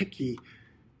more picky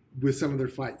with some of their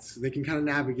fights. They can kind of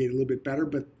navigate a little bit better,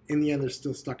 but in the end, they're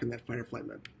still stuck in that fight or flight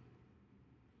mode.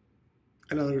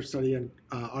 Another study on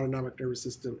autonomic nervous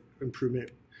system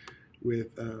improvement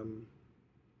with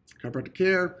chiropractic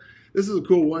care. This is a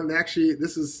cool one. Actually,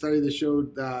 this is a study that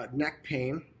showed neck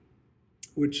pain,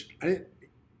 which a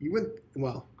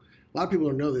lot of people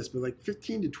don't know this, but like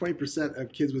 15 to 20%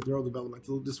 of kids with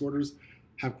neurodevelopmental disorders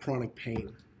have chronic pain.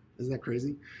 Isn't that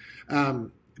crazy?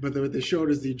 But what they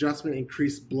showed is the adjustment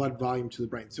increased blood volume to the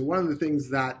brain. So one of the things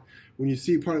that when you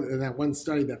see part of that one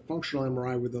study, that functional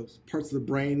MRI with those parts of the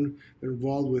brain that are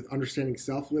involved with understanding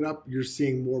self lit up, you're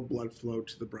seeing more blood flow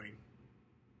to the brain.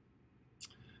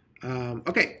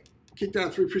 Okay, kicked out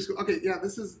of 3 preschool. Okay, yeah,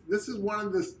 this is one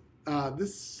of this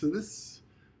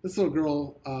this little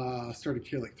girl started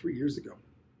care like 3 years ago.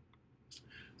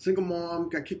 Single mom,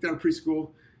 got kicked out of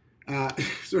preschool.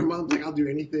 So her mom's like, I'll do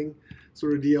anything,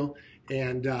 sort of deal.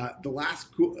 And the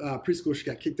last preschool she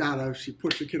got kicked out of, she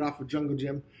pushed the kid off a jungle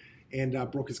gym and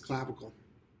broke his clavicle.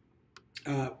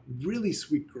 Really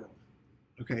sweet girl.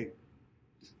 Okay,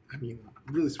 I mean,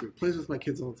 really sweet. Plays with my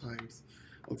kids all the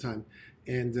time.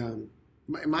 And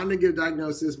mom didn't get a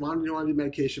diagnosis. Mom didn't want to do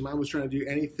medication. Mom was trying to do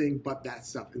anything but that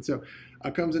stuff. And so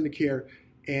comes into care,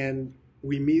 and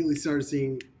we immediately started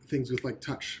seeing things with like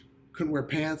touch. Couldn't wear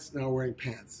pants, now wearing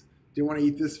pants. Didn't want to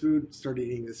eat this food, started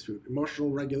eating this food.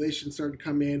 Emotional regulation started to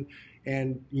come in,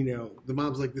 and the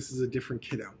mom's like, this is a different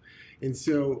kiddo. And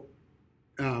so,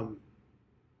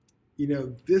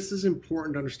 this is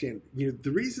important to understand.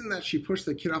 The reason that she pushed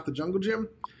the kid off the jungle gym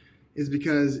is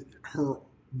because her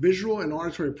visual and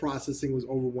auditory processing was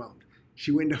overwhelmed.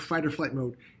 She went into fight or flight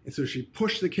mode, and so she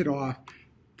pushed the kid off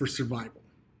for survival.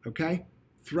 Okay?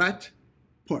 Threat,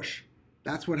 push.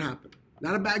 That's what happened.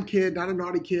 Not a bad kid, not a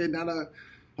naughty kid, not a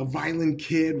violent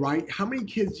kid, right? How many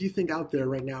kids do you think out there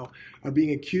right now are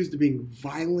being accused of being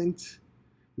violent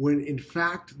when in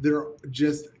fact they're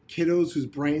just kiddos whose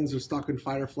brains are stuck in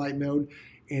fight or flight mode,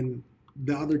 and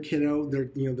the other kiddo,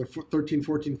 they're 13,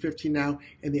 14, 15 now,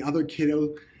 and the other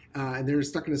kiddo, and they're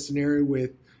stuck in a scenario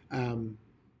with a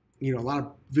lot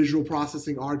of visual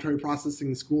processing, auditory processing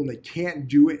in school, and they can't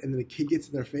do it, and then the kid gets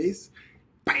in their face,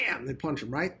 bam, they punch them,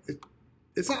 right?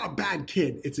 It's not a bad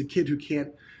kid. It's a kid who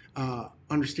can't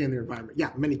understand their environment.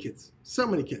 Yeah, many kids. So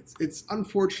many kids. It's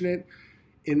unfortunate.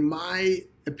 In my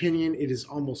opinion, it is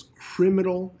almost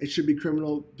criminal. It should be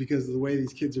criminal because of the way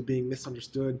these kids are being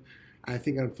misunderstood. I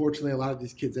think, unfortunately, a lot of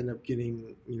these kids end up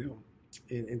getting,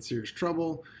 in serious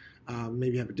trouble.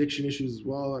 Maybe have addiction issues as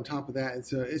well on top of that. And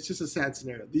so it's just a sad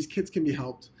scenario. These kids can be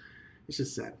helped. It's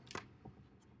just sad.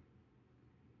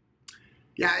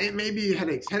 Yeah, it may be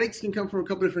headaches. Headaches can come from a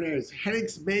couple different areas.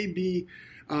 Headaches may be,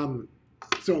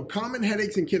 so common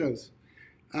headaches in kiddos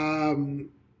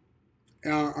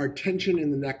are tension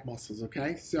in the neck muscles,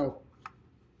 okay? So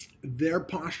their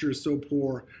posture is so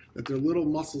poor that their little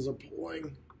muscles are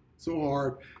pulling so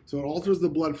hard, so it alters the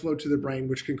blood flow to the brain,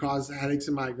 which can cause headaches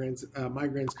and migraines.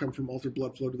 Migraines come from altered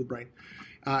blood flow to the brain.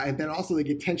 And then also they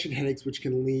get tension headaches, which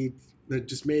can lead, that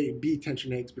just may be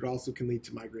tension headaches, but also can lead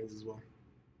to migraines as well.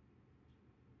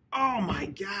 Oh my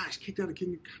gosh, kicked out of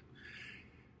kingdom.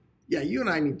 Yeah, you and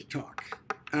I need to talk.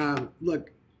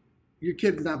 Look, your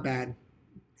kid's not bad,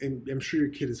 and I'm sure your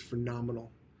kid is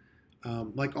phenomenal.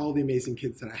 Like all the amazing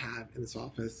kids that I have in this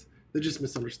office, they're just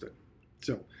misunderstood.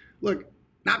 So, look,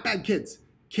 not bad kids.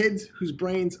 Kids whose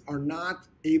brains are not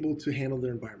able to handle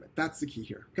their environment. That's the key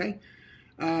here, okay?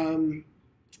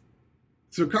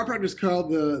 So chiropractors call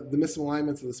the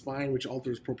misalignments of the spine, which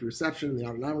alters proprioception in the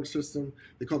autonomic system.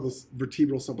 They call those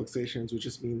vertebral subluxations, which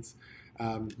just means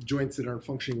joints that aren't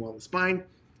functioning well in the spine.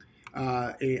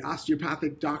 A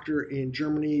osteopathic doctor in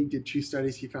Germany did 2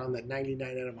 studies. He found that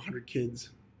 99 out of 100 kids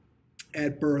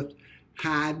at birth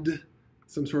had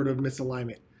some sort of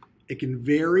misalignment. It can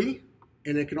vary,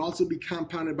 and it can also be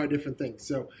compounded by different things.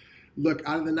 So look,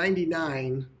 out of the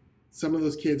 99, some of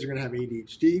those kids are going to have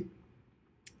ADHD.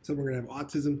 Some are going to have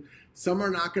autism. Some are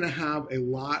not going to have a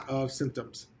lot of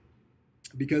symptoms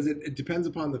because it depends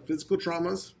upon the physical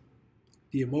traumas,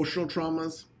 the emotional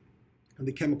traumas, and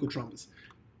the chemical traumas.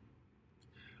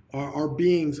 Our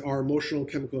beings are emotional,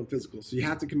 chemical, and physical. So you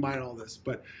have to combine all this.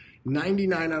 But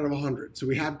 99 out of 100. So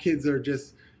we have kids that are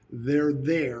just, they're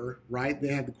there, right? They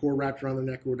have the cord wrapped around their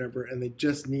neck or whatever, and they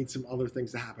just need some other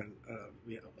things to happen. A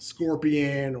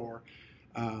scorpion or,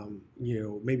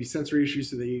 maybe sensory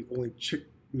issues, so they eat only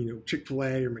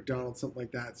Chick-fil-A or McDonald's, something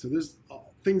like that. So there's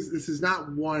things, this is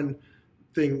not one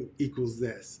thing equals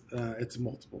this. It's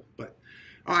multiple. But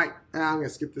all right, I'm going to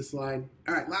skip this slide.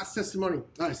 All right, last testimony.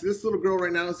 All right, so this little girl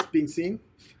right now is being seen.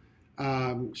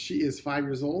 She is 5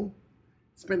 years old.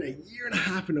 Spent a year and a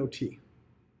half in OT.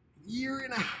 Year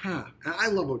and a half. And I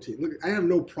love OT. Look, I have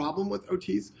no problem with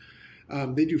OTs.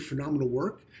 They do phenomenal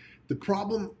work. The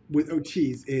problem with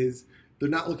OTs is they're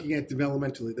not looking at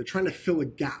developmentally. They're trying to fill a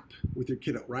gap with your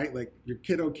kiddo, right? Like, your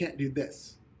kiddo can't do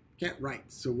this, can't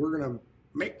write, so we're going to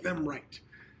make them write.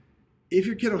 If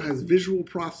your kiddo has visual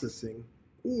processing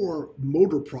or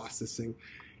motor processing,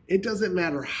 it doesn't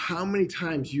matter how many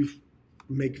times you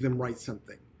make them write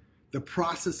something. The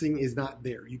processing is not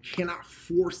there. You cannot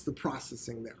force the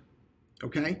processing there,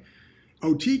 okay?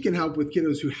 OT can help with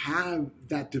kiddos who have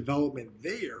that development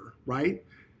there, right?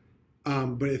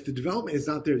 But if the development is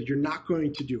not there, you're not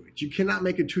going to do it. You cannot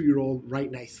make a 2-year-old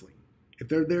write nicely. If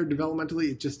they're there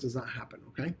developmentally, it just does not happen,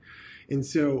 okay? And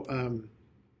so,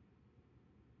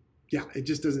 it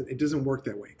just doesn't work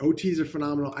that way. OTs are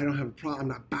phenomenal. I don't have a problem. I'm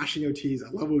not bashing OTs. I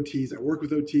love OTs. I work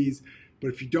with OTs. But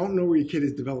if you don't know where your kid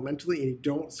is developmentally and you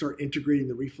don't start integrating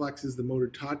the reflexes, the motor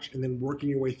touch, and then working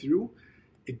your way through,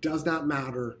 it does not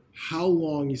matter how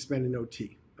long you spend in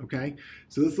OT. Okay,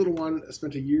 so this little one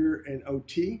spent a year and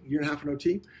a half in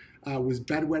OT, was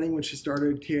bedwetting when she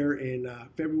started care in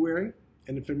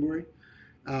end of February.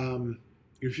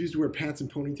 Refused to wear pants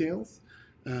and ponytails,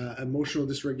 emotional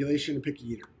dysregulation, and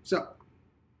picky eater. So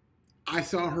I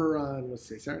saw her on,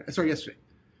 yesterday.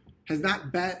 Has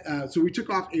not been, so we took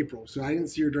off April, so I didn't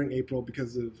see her during April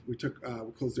because we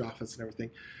closed the office and everything.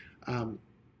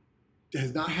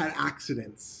 Has not had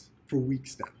accidents for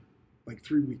weeks now, like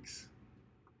 3 weeks.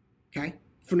 Okay,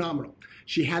 phenomenal.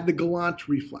 She had the Galant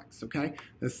reflex, okay?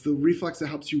 That's the reflex that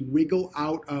helps you wiggle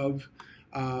out of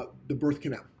the birth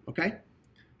canal, okay?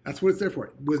 That's what it's there for.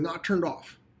 It was not turned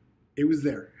off. It was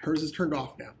there. Hers is turned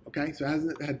off now, okay? So it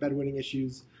hasn't had bedwetting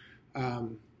issues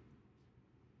in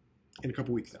a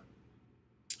couple weeks now,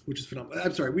 which is phenomenal.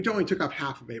 I'm sorry, we only took off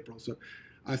half of April, so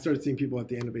I started seeing people at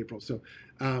the end of April. So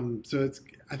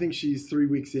I think she's 3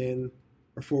 weeks in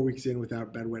or 4 weeks in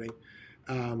without bedwetting.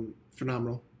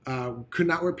 Phenomenal. Could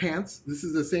not wear pants. This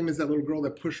is the same as that little girl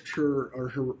that pushed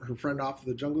her friend off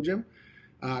the jungle gym.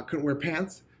 Couldn't wear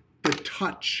pants. The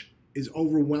touch is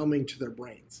overwhelming to their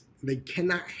brains. They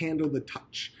cannot handle the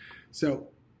touch. So,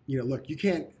 look, if you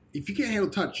can't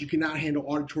handle touch, you cannot handle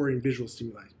auditory and visual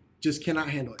stimuli. Just cannot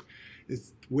handle it.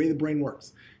 It's the way the brain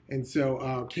works. And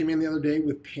so came in the other day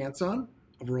with pants on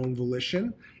of her own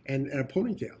volition and a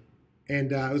ponytail.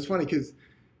 And it was funny because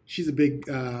she's a big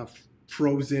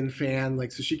Frozen fan,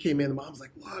 so she came in, the mom's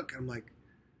like, look, I'm like,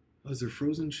 oh, is there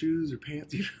Frozen shoes or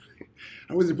pants?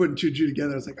 I wasn't putting 2 and 2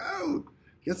 together. I was like, oh,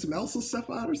 you got some Elsa stuff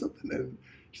on or something? And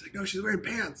she's like, no, she's wearing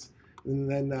pants. And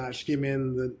then she came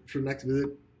in for the next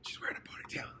visit, she's wearing a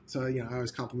ponytail. So, I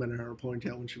always compliment her on her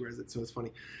ponytail when she wears it, so it's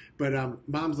funny. But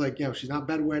mom's like, she's not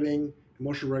bedwetting,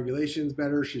 emotional regulation's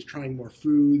better, she's trying more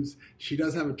foods, she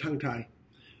does have a tongue tie.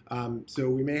 So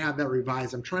we may have that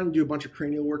revised. I'm trying to do a bunch of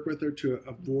cranial work with her to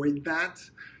avoid that.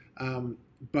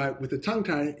 But with the tongue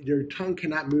tie, your tongue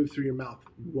cannot move through your mouth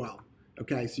well.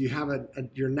 Okay, so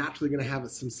you're naturally going to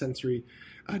have some sensory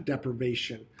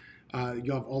deprivation.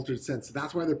 You'll have altered sense. So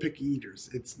that's why they're picky eaters.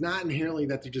 It's not inherently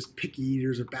that they're just picky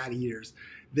eaters or bad eaters.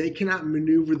 They cannot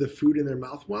maneuver the food in their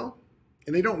mouth well,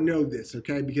 and they don't know this,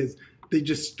 okay, because they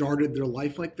just started their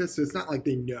life like this. So it's not like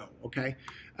they know, okay?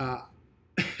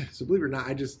 So believe it or not,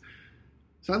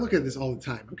 so I look at this all the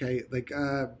time, okay? Like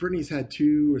Brittany's had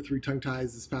 2 or 3 tongue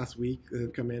ties this past week that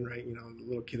have come in, right? You know,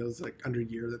 little kiddos like under a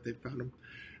year that they've found them.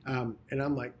 And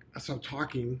I'm like, so I'm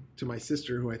talking to my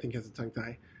sister who I think has a tongue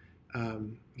tie.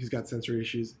 Who's got sensory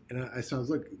issues. And I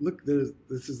was look,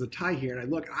 this is a tie here.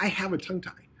 And I have a tongue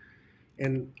tie.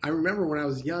 And I remember when I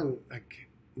was young, like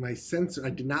I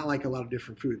did not like a lot of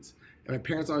different foods. And my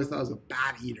parents always thought I was a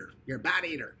bad eater. You're a bad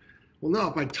eater. Well, no,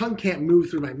 if my tongue can't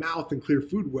move through my mouth and clear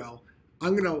food well,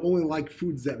 I'm going to only like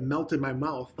foods that melt in my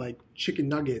mouth, like chicken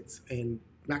nuggets and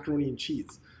macaroni and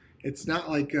cheese. It's not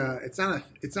like, it's not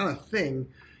a thing.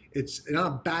 It's not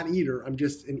a bad eater. I'm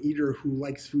just an eater who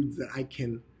likes foods that I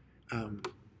can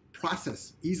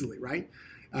process easily, right?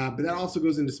 But that also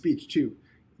goes into speech too.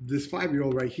 This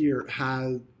 5-year-old right here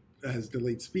has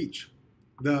delayed speech.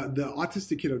 The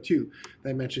autistic kiddo too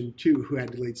that I mentioned too, who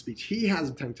had delayed speech, he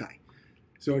has a tongue tie.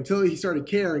 So until he started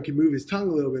care and could move his tongue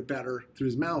a little bit better through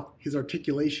his mouth, his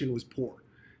articulation was poor.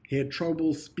 He had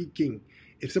trouble speaking.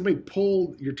 If somebody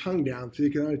pulled your tongue down so you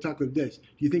can only talk like this, do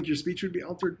you think your speech would be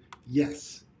altered?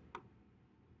 Yes.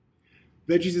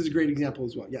 Veggies is a great example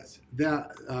as well. Yes.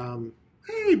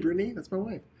 Hey, Brittany, that's my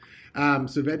wife.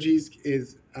 So veggies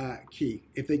is key.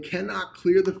 If they cannot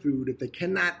clear the food, if they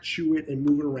cannot chew it and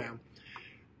move it around,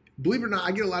 believe it or not,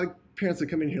 I get a lot of parents that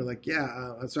come in here like,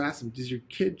 yeah. So I ask them, does your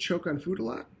kid choke on food a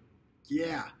lot?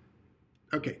 Yeah.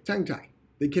 Okay, tongue tie.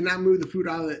 They cannot move the food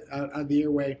out of the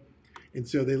airway, and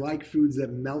so they like foods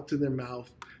that melt in their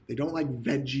mouth. They don't like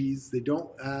veggies. They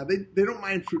don't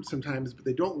mind fruit sometimes, but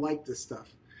they don't like this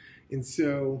stuff. And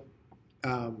so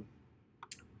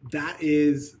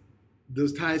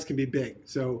those ties can be big.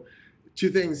 So 2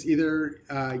 things, either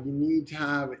you need to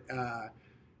have a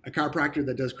chiropractor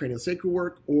that does craniosacral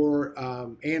work or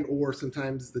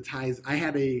sometimes the ties. I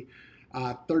had a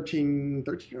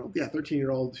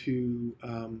 13-year-old who,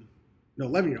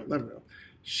 11-year-old.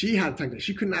 She had a tongue tie.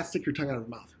 She could not stick her tongue out of her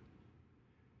mouth.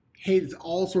 Hates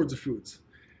all sorts of foods.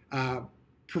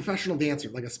 Professional dancer,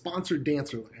 like a sponsored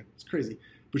dancer. It's crazy.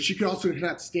 But she could also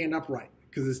not stand upright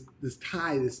because this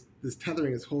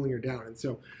tethering is holding her down. And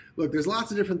so, look, there's lots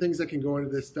of different things that can go into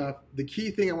this stuff. The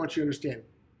key thing I want you to understand,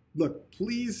 look,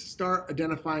 please start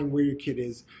identifying where your kid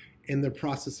is in the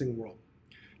processing world.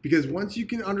 Because once you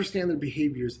can understand their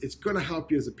behaviors, it's going to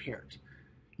help you as a parent.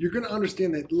 You're going to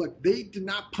understand that, look, they did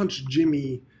not punch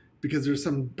Jimmy because there's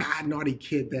some bad, naughty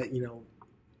kid that,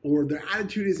 or their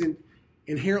attitude isn't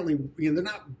inherently, they're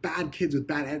not bad kids with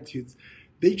bad attitudes.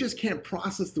 They just can't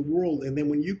process the world. And then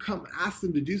when you come ask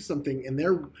them to do something and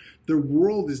their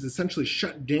world is essentially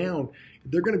shut down,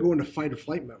 they're going to go into fight or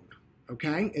flight mode.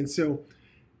 Okay? And so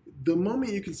the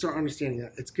moment you can start understanding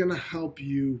that, it's going to help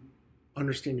you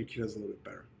understand your kiddos a little bit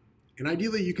better. And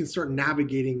ideally, you can start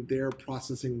navigating their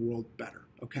processing world better.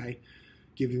 Okay?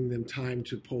 Giving them time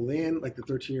to pull in, like the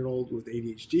 13-year-old with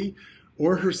ADHD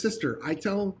or her sister. I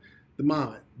tell the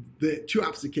mom, the 2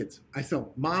 opposite kids. I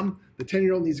tell Mom, the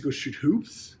 10-year-old needs to go shoot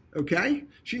hoops, okay?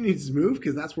 She needs to move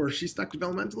because that's where she's stuck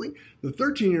developmentally. The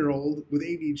 13-year-old with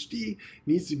ADHD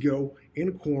needs to go in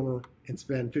a corner and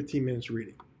spend 15 minutes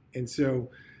reading. And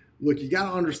so, look, you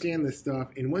got to understand this stuff.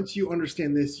 And once you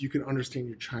understand this, you can understand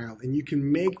your child. And you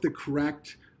can make the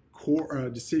correct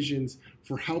decisions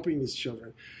for helping these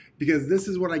children. Because this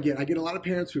is what I get. I get a lot of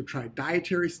parents who have tried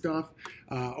dietary stuff,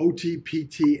 OT,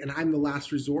 PT, and I'm the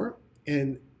last resort.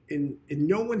 And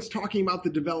no one's talking about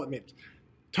the development.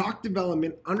 Talk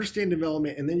development, understand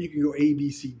development, and then you can go A,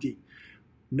 B, C, D.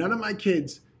 None of my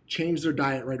kids change their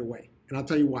diet right away. And I'll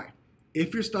tell you why.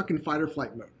 If you're stuck in fight or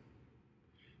flight mode,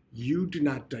 you do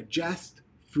not digest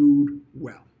food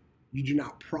well. You do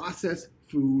not process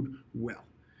food well.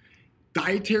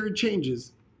 Dietary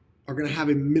changes are going to have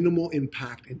a minimal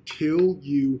impact until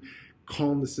you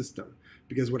calm the system.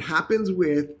 Because what happens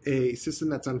with a system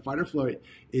that's on fight or flight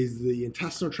is the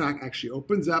intestinal tract actually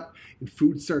opens up and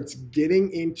food starts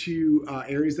getting into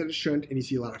areas that it shouldn't, and you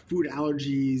see a lot of food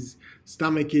allergies,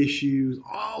 stomach issues,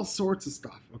 all sorts of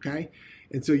stuff, okay?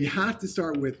 And so you have to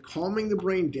start with calming the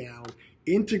brain down,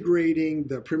 integrating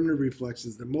the primitive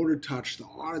reflexes, the motor touch, the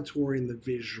auditory, and the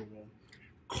visual,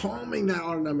 calming that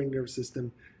autonomic nervous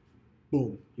system.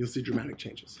 Boom, you'll see dramatic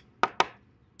changes.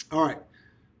 All right.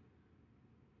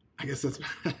 I guess that's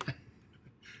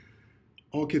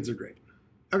all kids are great.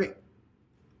 Okay.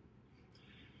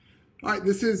 All right,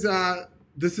 this is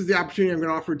the opportunity I'm going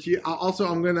to offer to you.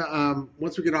 I'm going to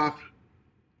once we get off,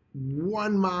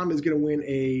 one mom is going to win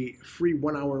a free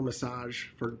 1-hour massage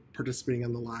for participating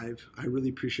on the live. I really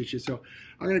appreciate you. So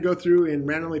I'm going to go through and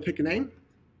randomly pick a name,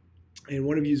 and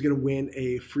one of you is going to win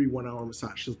a free 1-hour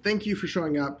massage. So thank you for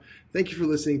showing up. Thank you for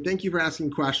listening. Thank you for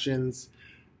asking questions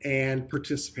and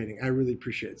participating. I really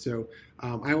appreciate it. So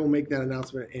I will make that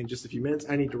announcement in just a few minutes.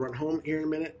 I need to run home here in a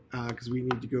minute because we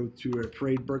need to go to a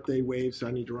parade birthday wave, so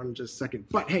I need to run in just a second.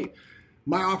 But hey,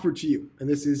 my offer to you, and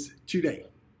this is today.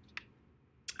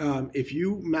 If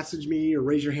you message me or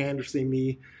raise your hand or say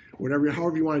me, whatever,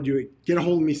 however you want to do it, get a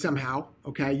hold of me somehow,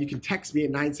 okay? You can text me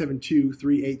at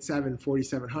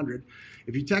 972-387-4700.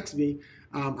 If you text me,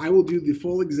 I will do the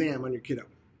full exam on your kiddo.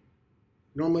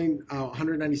 Normally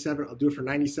 197, I'll do it for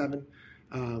 97.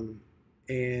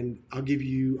 And I'll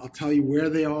tell you where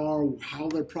they are, how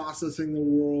they're processing the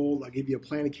world. I'll give you a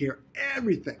plan of care,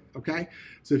 everything, okay?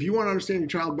 So if you want to understand your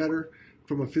child better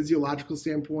from a physiological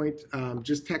standpoint,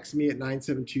 just text me at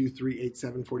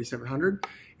 972-387-4700,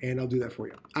 and I'll do that for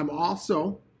you. I'm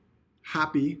also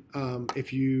happy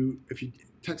if you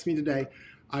text me today,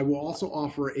 I will also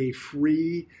offer a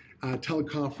free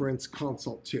teleconference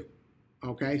consult too.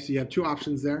 Okay, so you have two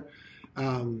options there.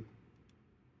 And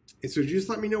so just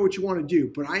let me know what you want to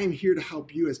do. But I am here to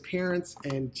help you as parents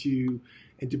and to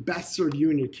best serve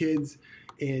you and your kids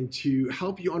and to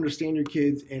help you understand your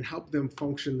kids and help them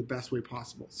function the best way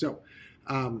possible. So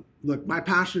look, my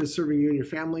passion is serving you and your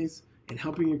families and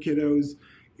helping your kiddos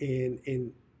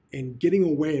and getting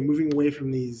away and moving away from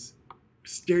these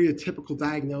stereotypical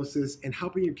diagnoses and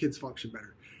helping your kids function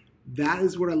better. That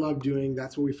is what I love doing.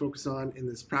 That's what we focus on in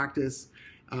this practice.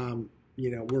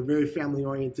 We're very family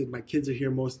oriented. My kids are here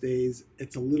most days.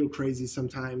 It's a little crazy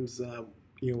sometimes,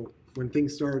 when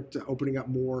things start opening up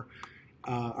more.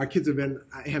 Our kids I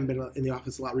haven't been in the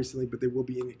office a lot recently, but they will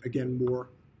be in again more.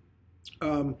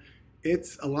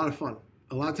 It's a lot of fun.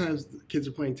 A lot of times the kids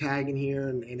are playing tag in here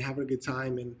and having a good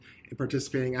time and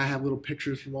participating. I have little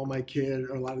pictures from all my kids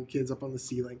or a lot of the kids up on the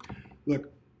ceiling.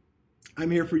 Look, I'm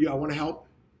here for you. I want to help.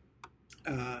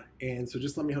 And so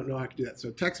just let me know how I can do that.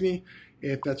 So text me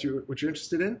if that's what you're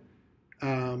interested in.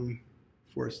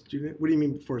 For a student, what do you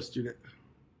mean for a student?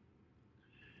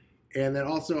 And then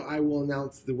also I will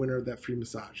announce the winner of that free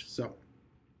massage. So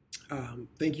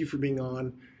thank you for being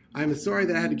on. I'm sorry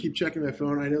that I had to keep checking my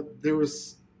phone. I know there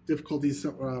was difficulties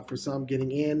for some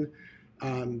getting in.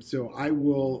 So I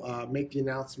will make the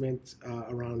announcement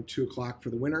around 2 o'clock for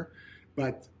the winner.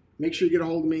 But make sure you get a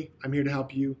hold of me. I'm here to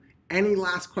help you. Any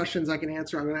last questions I can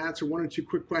answer? I'm going to answer 1 or 2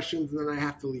 quick questions, and then I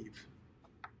have to leave.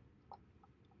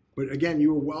 But again,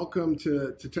 you are welcome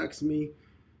to text me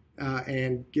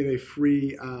and get a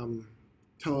free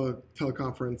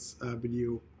teleconference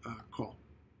video call.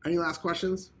 Any last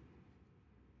questions?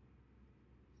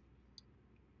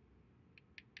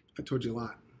 I told you a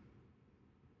lot.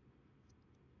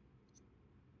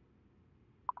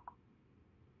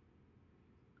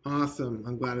 Awesome.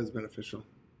 I'm glad it was beneficial.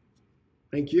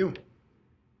 Thank you.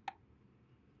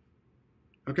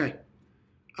 Okay.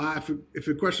 If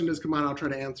a question does come on, I'll try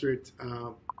to answer it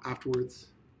afterwards.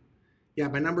 Yeah,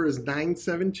 my number is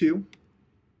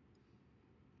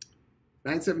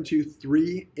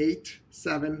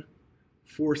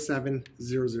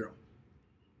 972-387-4700.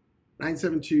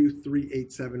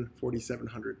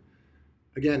 972-387-4700.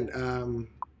 Again,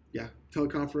 yeah,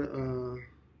 teleconference.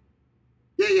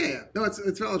 Yeah. No,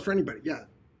 it's valid for anybody. Yeah.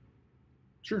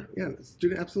 Sure. Yeah,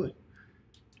 student, absolutely.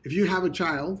 If you have a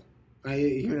child, I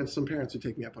even have some parents who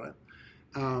take me up on it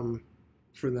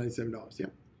for $97. Yeah,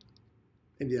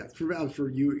 and yeah, it's valid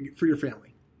for you, for your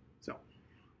family. So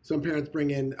some parents bring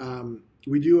in. I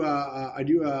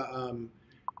do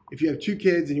if you have 2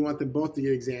 kids and you want them both to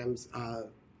get exams,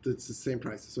 it's the same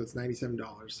price. So it's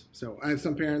 $97. So I have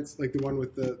some parents, like the one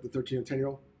with the 13 and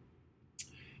 10-year-old,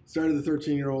 started the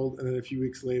 13-year-old, and then a few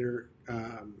weeks later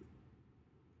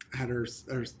had her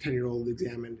 10-year-old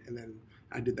examined, and then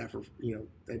I did that for,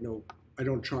 I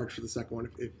don't charge for the second one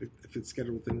if it's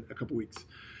scheduled within a couple weeks.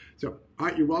 So, all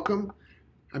right, you're welcome.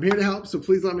 I'm here to help, so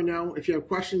please let me know. If you have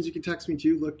questions, you can text me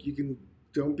too. Look,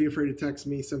 don't be afraid to text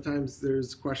me. Sometimes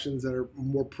there's questions that are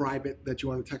more private that you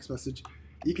want to text message.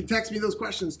 You can text me those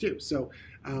questions too. So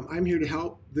I'm here to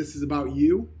help. This is about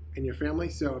you and your family.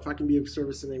 So if I can be of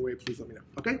service in any way, please let me know.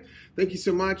 Okay? Thank you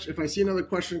so much. If I see another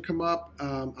question come up,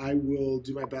 I will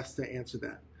do my best to answer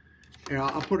that. And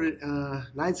I'll put it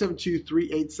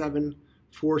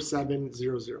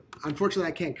 972-387-4700. Unfortunately,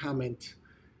 I can't comment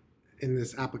in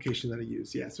this application that I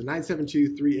use. Yeah, so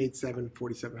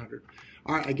 972-387-4700.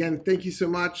 All right, again, thank you so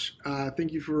much.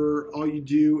 Thank you for all you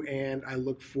do, and I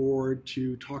look forward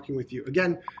to talking with you.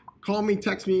 Again, call me,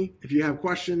 text me if you have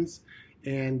questions,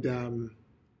 and I'm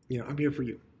here for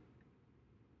you.